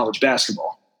Soze of college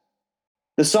basketball.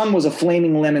 The Sun was a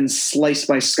flaming lemon sliced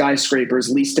by skyscrapers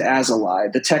leased to Azalai,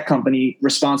 the tech company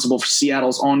responsible for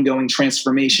Seattle's ongoing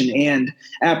transformation and,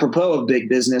 apropos of big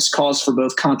business, cause for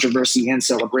both controversy and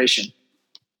celebration.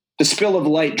 The spill of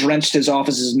light drenched his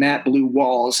office's matte blue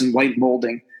walls and white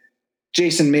molding.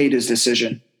 Jason made his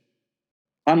decision.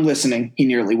 "I'm listening," he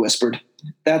nearly whispered.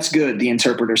 "That's good," the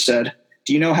interpreter said.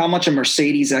 "Do you know how much a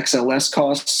Mercedes XLS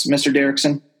costs, Mr.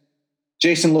 Derrickson?"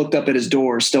 Jason looked up at his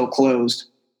door, still closed.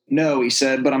 "No," he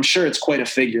said, "but I'm sure it's quite a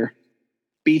figure."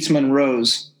 "Beats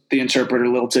Monroe's," the interpreter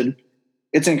lilted.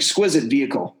 "It's an exquisite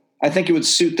vehicle. I think it would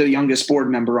suit the youngest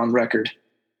board member on record."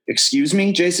 "Excuse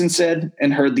me," Jason said,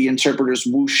 and heard the interpreter's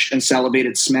whoosh and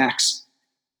salivated smacks.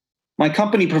 "My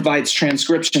company provides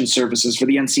transcription services for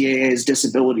the NCAA's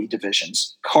disability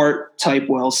divisions. CART,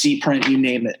 Typewell, C-Print, you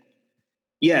name it."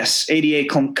 "Yes, ADA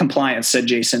compliance," said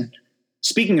Jason.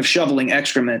 Speaking of shoveling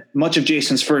excrement, much of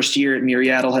Jason's first year at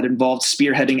Murrieta had involved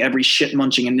spearheading every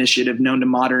shit-munching initiative known to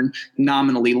modern,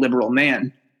 nominally liberal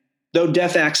man. Though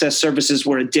deaf access services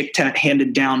were a diktat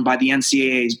handed down by the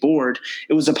NCAA's board,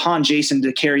 it was upon Jason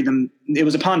to carry them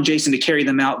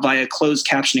out via closed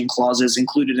captioning clauses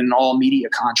included in all media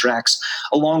contracts,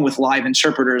 along with live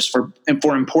interpreters for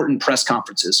important press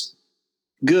conferences.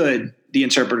 "Good," the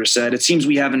interpreter said. It seems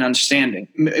we have an understanding,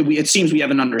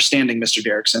 Mr.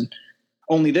 Derrickson.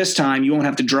 Only this time, you won't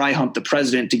have to dry hump the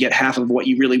president to get half of what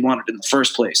you really wanted in the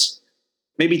first place.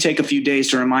 Maybe take a few days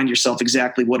to remind yourself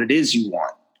exactly what it is you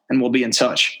want, and we'll be in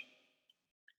touch."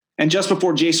 And just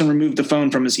before Jason removed the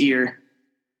phone from his ear,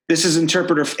 "This is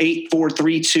interpreter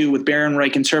 8432 with Baron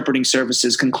Reich Interpreting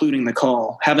Services concluding the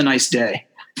call. Have a nice day,"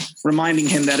 reminding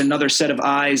him that another set of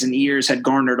eyes and ears had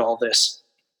garnered all this.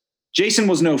 Jason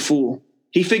was no fool.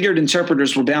 He figured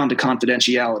interpreters were bound to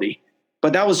confidentiality.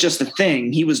 But that was just the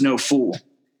thing. He was no fool.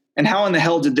 And how in the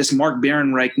hell did this Mark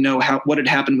Barenreich know what had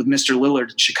happened with Mr. Lillard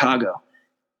in Chicago?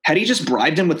 Had he just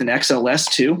bribed him with an XLS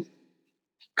too?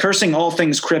 Cursing all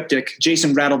things cryptic,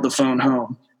 Jason rattled the phone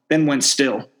home, then went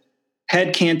still.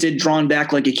 Head canted, drawn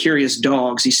back like a curious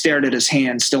dog's, he stared at his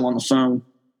hand, still on the phone.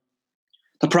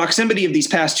 The proximity of these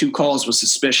past two calls was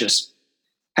suspicious.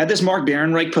 Had this Mark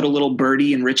Barenreich put a little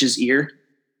birdie in Rich's ear?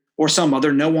 Or some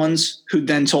other no one's who'd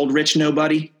then told Rich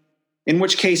nobody? In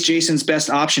which case, Jason's best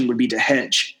option would be to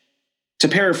hedge. To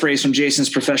paraphrase from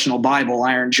Jason's professional Bible,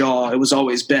 Iron Jaw, it was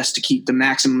always best to keep the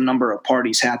maximum number of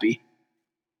parties happy.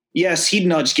 Yes, he'd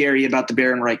nudge Gary about the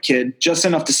Barenreich kid, just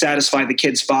enough to satisfy the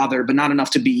kid's father, but not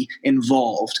enough to be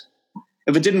involved.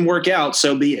 If it didn't work out,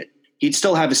 so be it. He'd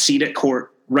still have a seat at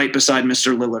court, right beside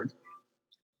Mr. Lillard.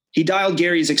 He dialed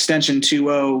Gary's extension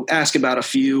to ask about a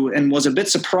few, and was a bit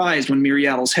surprised when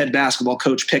Murrieta's head basketball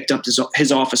coach picked up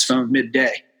his office phone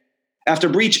midday. After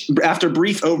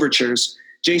brief overtures,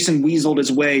 Jason weaseled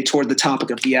his way toward the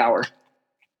topic of the hour.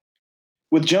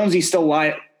 With Jonesy still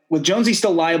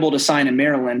liable to sign in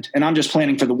Maryland, and I'm just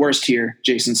planning for the worst here,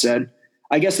 Jason said,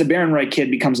 I guess the Barenreich kid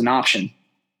becomes an option.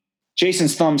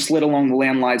 Jason's thumb slid along the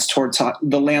landline's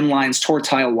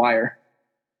tortile wire.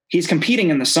 He's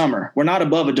competing in the summer. We're not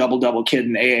above a double-double kid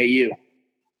in AAU.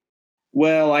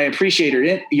 Well, I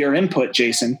appreciate your input,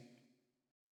 Jason.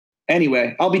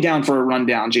 Anyway, I'll be down for a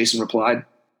rundown, Jason replied.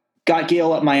 Got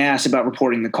Gail up my ass about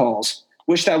reporting the calls.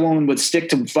 Wish that woman would stick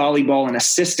to volleyball and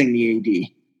assisting the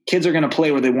AD. Kids are going to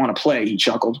play where they want to play, he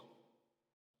chuckled.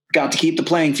 Got to keep the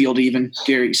playing field even,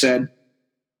 Gary said.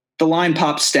 The line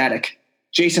popped static.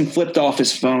 Jason flipped off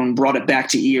his phone, brought it back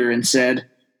to ear, and said,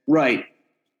 Right.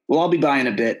 Well, I'll be by in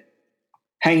a bit.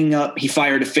 Hanging up, he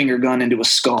fired a finger gun into his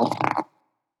skull.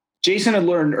 Jason had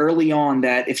learned early on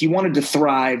that if you wanted to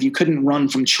thrive, you couldn't run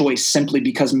from choice simply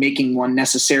because making one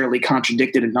necessarily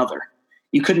contradicted another.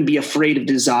 You couldn't be afraid of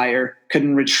desire,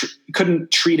 couldn't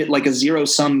treat it like a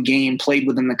zero-sum game played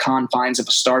within the confines of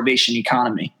a starvation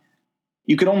economy.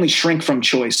 You could only shrink from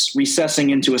choice,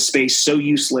 recessing into a space so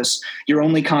useless your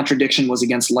only contradiction was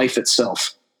against life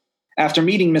itself. After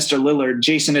meeting Mr. Lillard,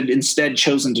 Jason had instead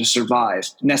chosen to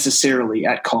survive, necessarily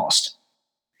at cost.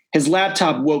 His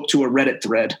laptop woke to the Reddit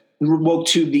thread,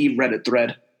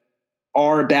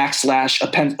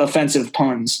 r/offensive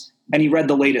puns, and he read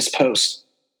the latest post,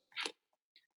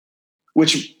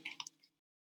 which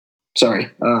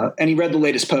And he read the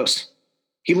latest post.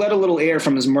 He let a little air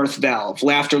from his mirth valve,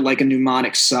 laughter like a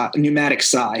pneumatic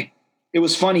sigh. It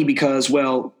was funny because,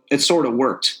 well, it sort of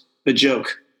worked. The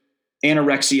joke.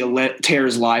 Anorexia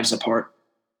tears lives apart.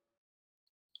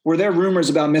 Were there rumors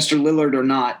about Mr. Lillard or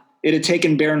not, it had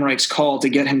taken Bärenreich's call to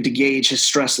get him to gauge his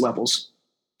stress levels.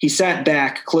 He sat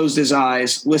back, closed his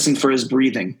eyes, listened for his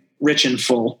breathing, rich and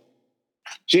full.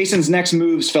 Jason's next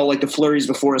moves felt like the flurries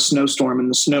before a snowstorm in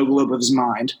the snow globe of his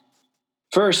mind.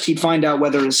 First, he'd find out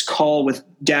whether his call with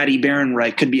Daddy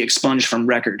Bärenreich could be expunged from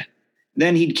record.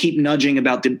 Then he'd keep nudging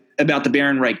about the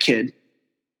Bärenreich kid.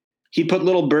 He'd put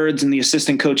little birds in the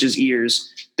assistant coach's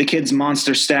ears, the kid's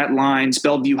monster stat lines,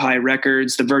 Bellevue High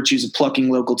records, the virtues of plucking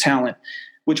local talent,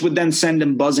 which would then send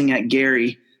him buzzing at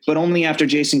Gary, but only after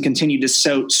Jason continued to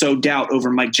sow doubt over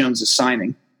Mike Jones's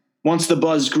signing. Once the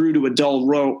buzz grew to a dull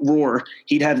roar,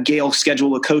 he'd have Gale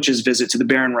schedule a coach's visit to the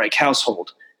Bärenreich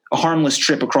household, a harmless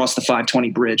trip across the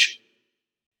 520 bridge.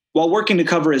 While working to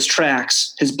cover his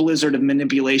tracks, his blizzard of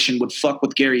manipulation would fuck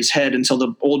with Gary's head until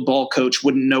the old ball coach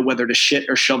wouldn't know whether to shit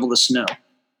or shovel the snow,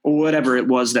 or whatever it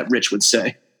was that Rich would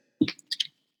say.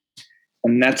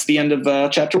 And that's the end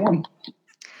of chapter 1.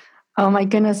 Oh my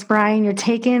goodness, Brian, you're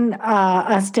taking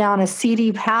us down a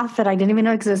seedy path that I didn't even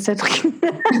know existed. Most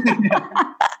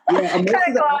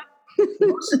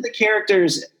of the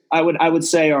characters I would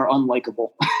say are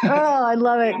unlikable. Oh, I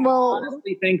love it. Well, I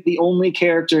honestly think the only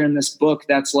character in this book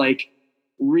that's like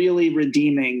really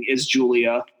redeeming is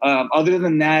Julia. Other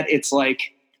than that, it's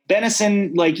like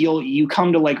Benison, like you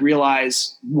come to like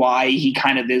realize why he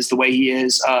kind of is the way he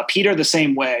is. Peter the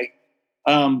same way.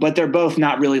 But they're both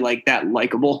not really like that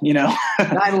likable, you know?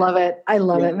 I love it. I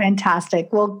love it.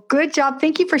 Fantastic. Well, good job.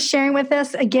 Thank you for sharing with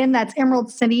us. Again, that's Emerald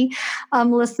City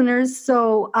listeners.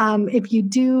 So if you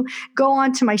do go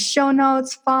on to my show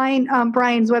notes, find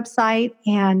Brian's website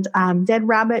and Dead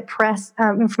Rabbit Press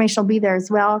information will be there as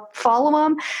well. Follow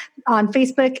him on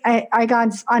Facebook. I got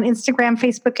on Instagram,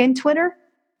 Facebook, and Twitter.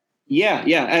 Yeah.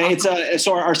 It's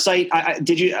so our site. I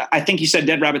think you said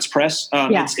Dead Rabbits Press.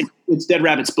 Yes. It's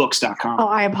deadrabbitsbooks.com. Oh,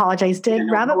 I apologize. Dead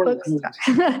Rabbit Books.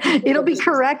 It'll be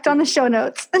correct on the show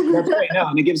notes. That's right. No,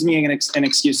 and it gives me an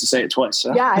excuse to say it twice.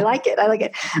 So. Yeah, I like it.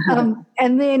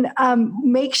 And then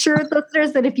make sure,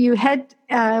 listeners, that if you head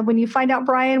when you find out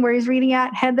Brian where he's reading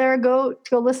at, head there, go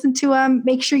listen to him.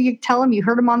 Make sure you tell him you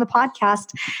heard him on the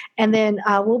podcast, and then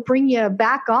we'll bring you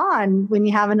back on when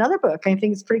you have another book. I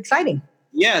think it's pretty exciting.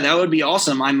 Yeah, that would be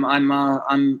awesome.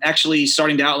 I'm actually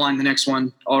starting to outline the next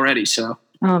one already. So.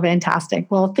 Oh, fantastic.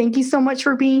 Well, thank you so much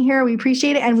for being here. We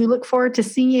appreciate it. And we look forward to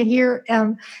seeing you here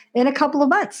in a couple of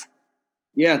months.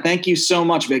 Yeah, thank you so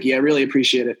much, Vicki. I really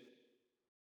appreciate it.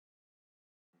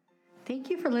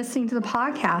 Thank you for listening to the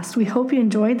podcast. We hope you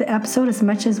enjoyed the episode as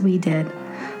much as we did.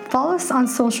 Follow us on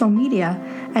social media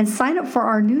and sign up for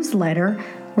our newsletter,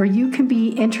 where you can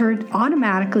be entered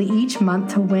automatically each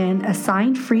month to win a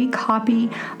signed free copy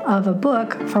of a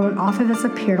book from an author that's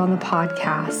appeared on the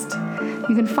podcast.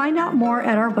 You can find out more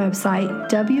at our website,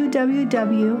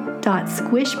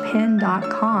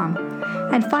 www.squishpen.com.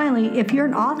 And finally, if you're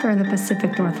an author in the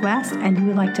Pacific Northwest and you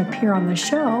would like to appear on the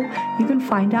show, you can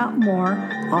find out more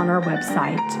on our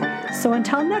website. So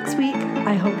until next week,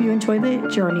 I hope you enjoy the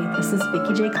journey. This is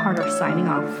Vicki J. Carter signing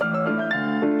off.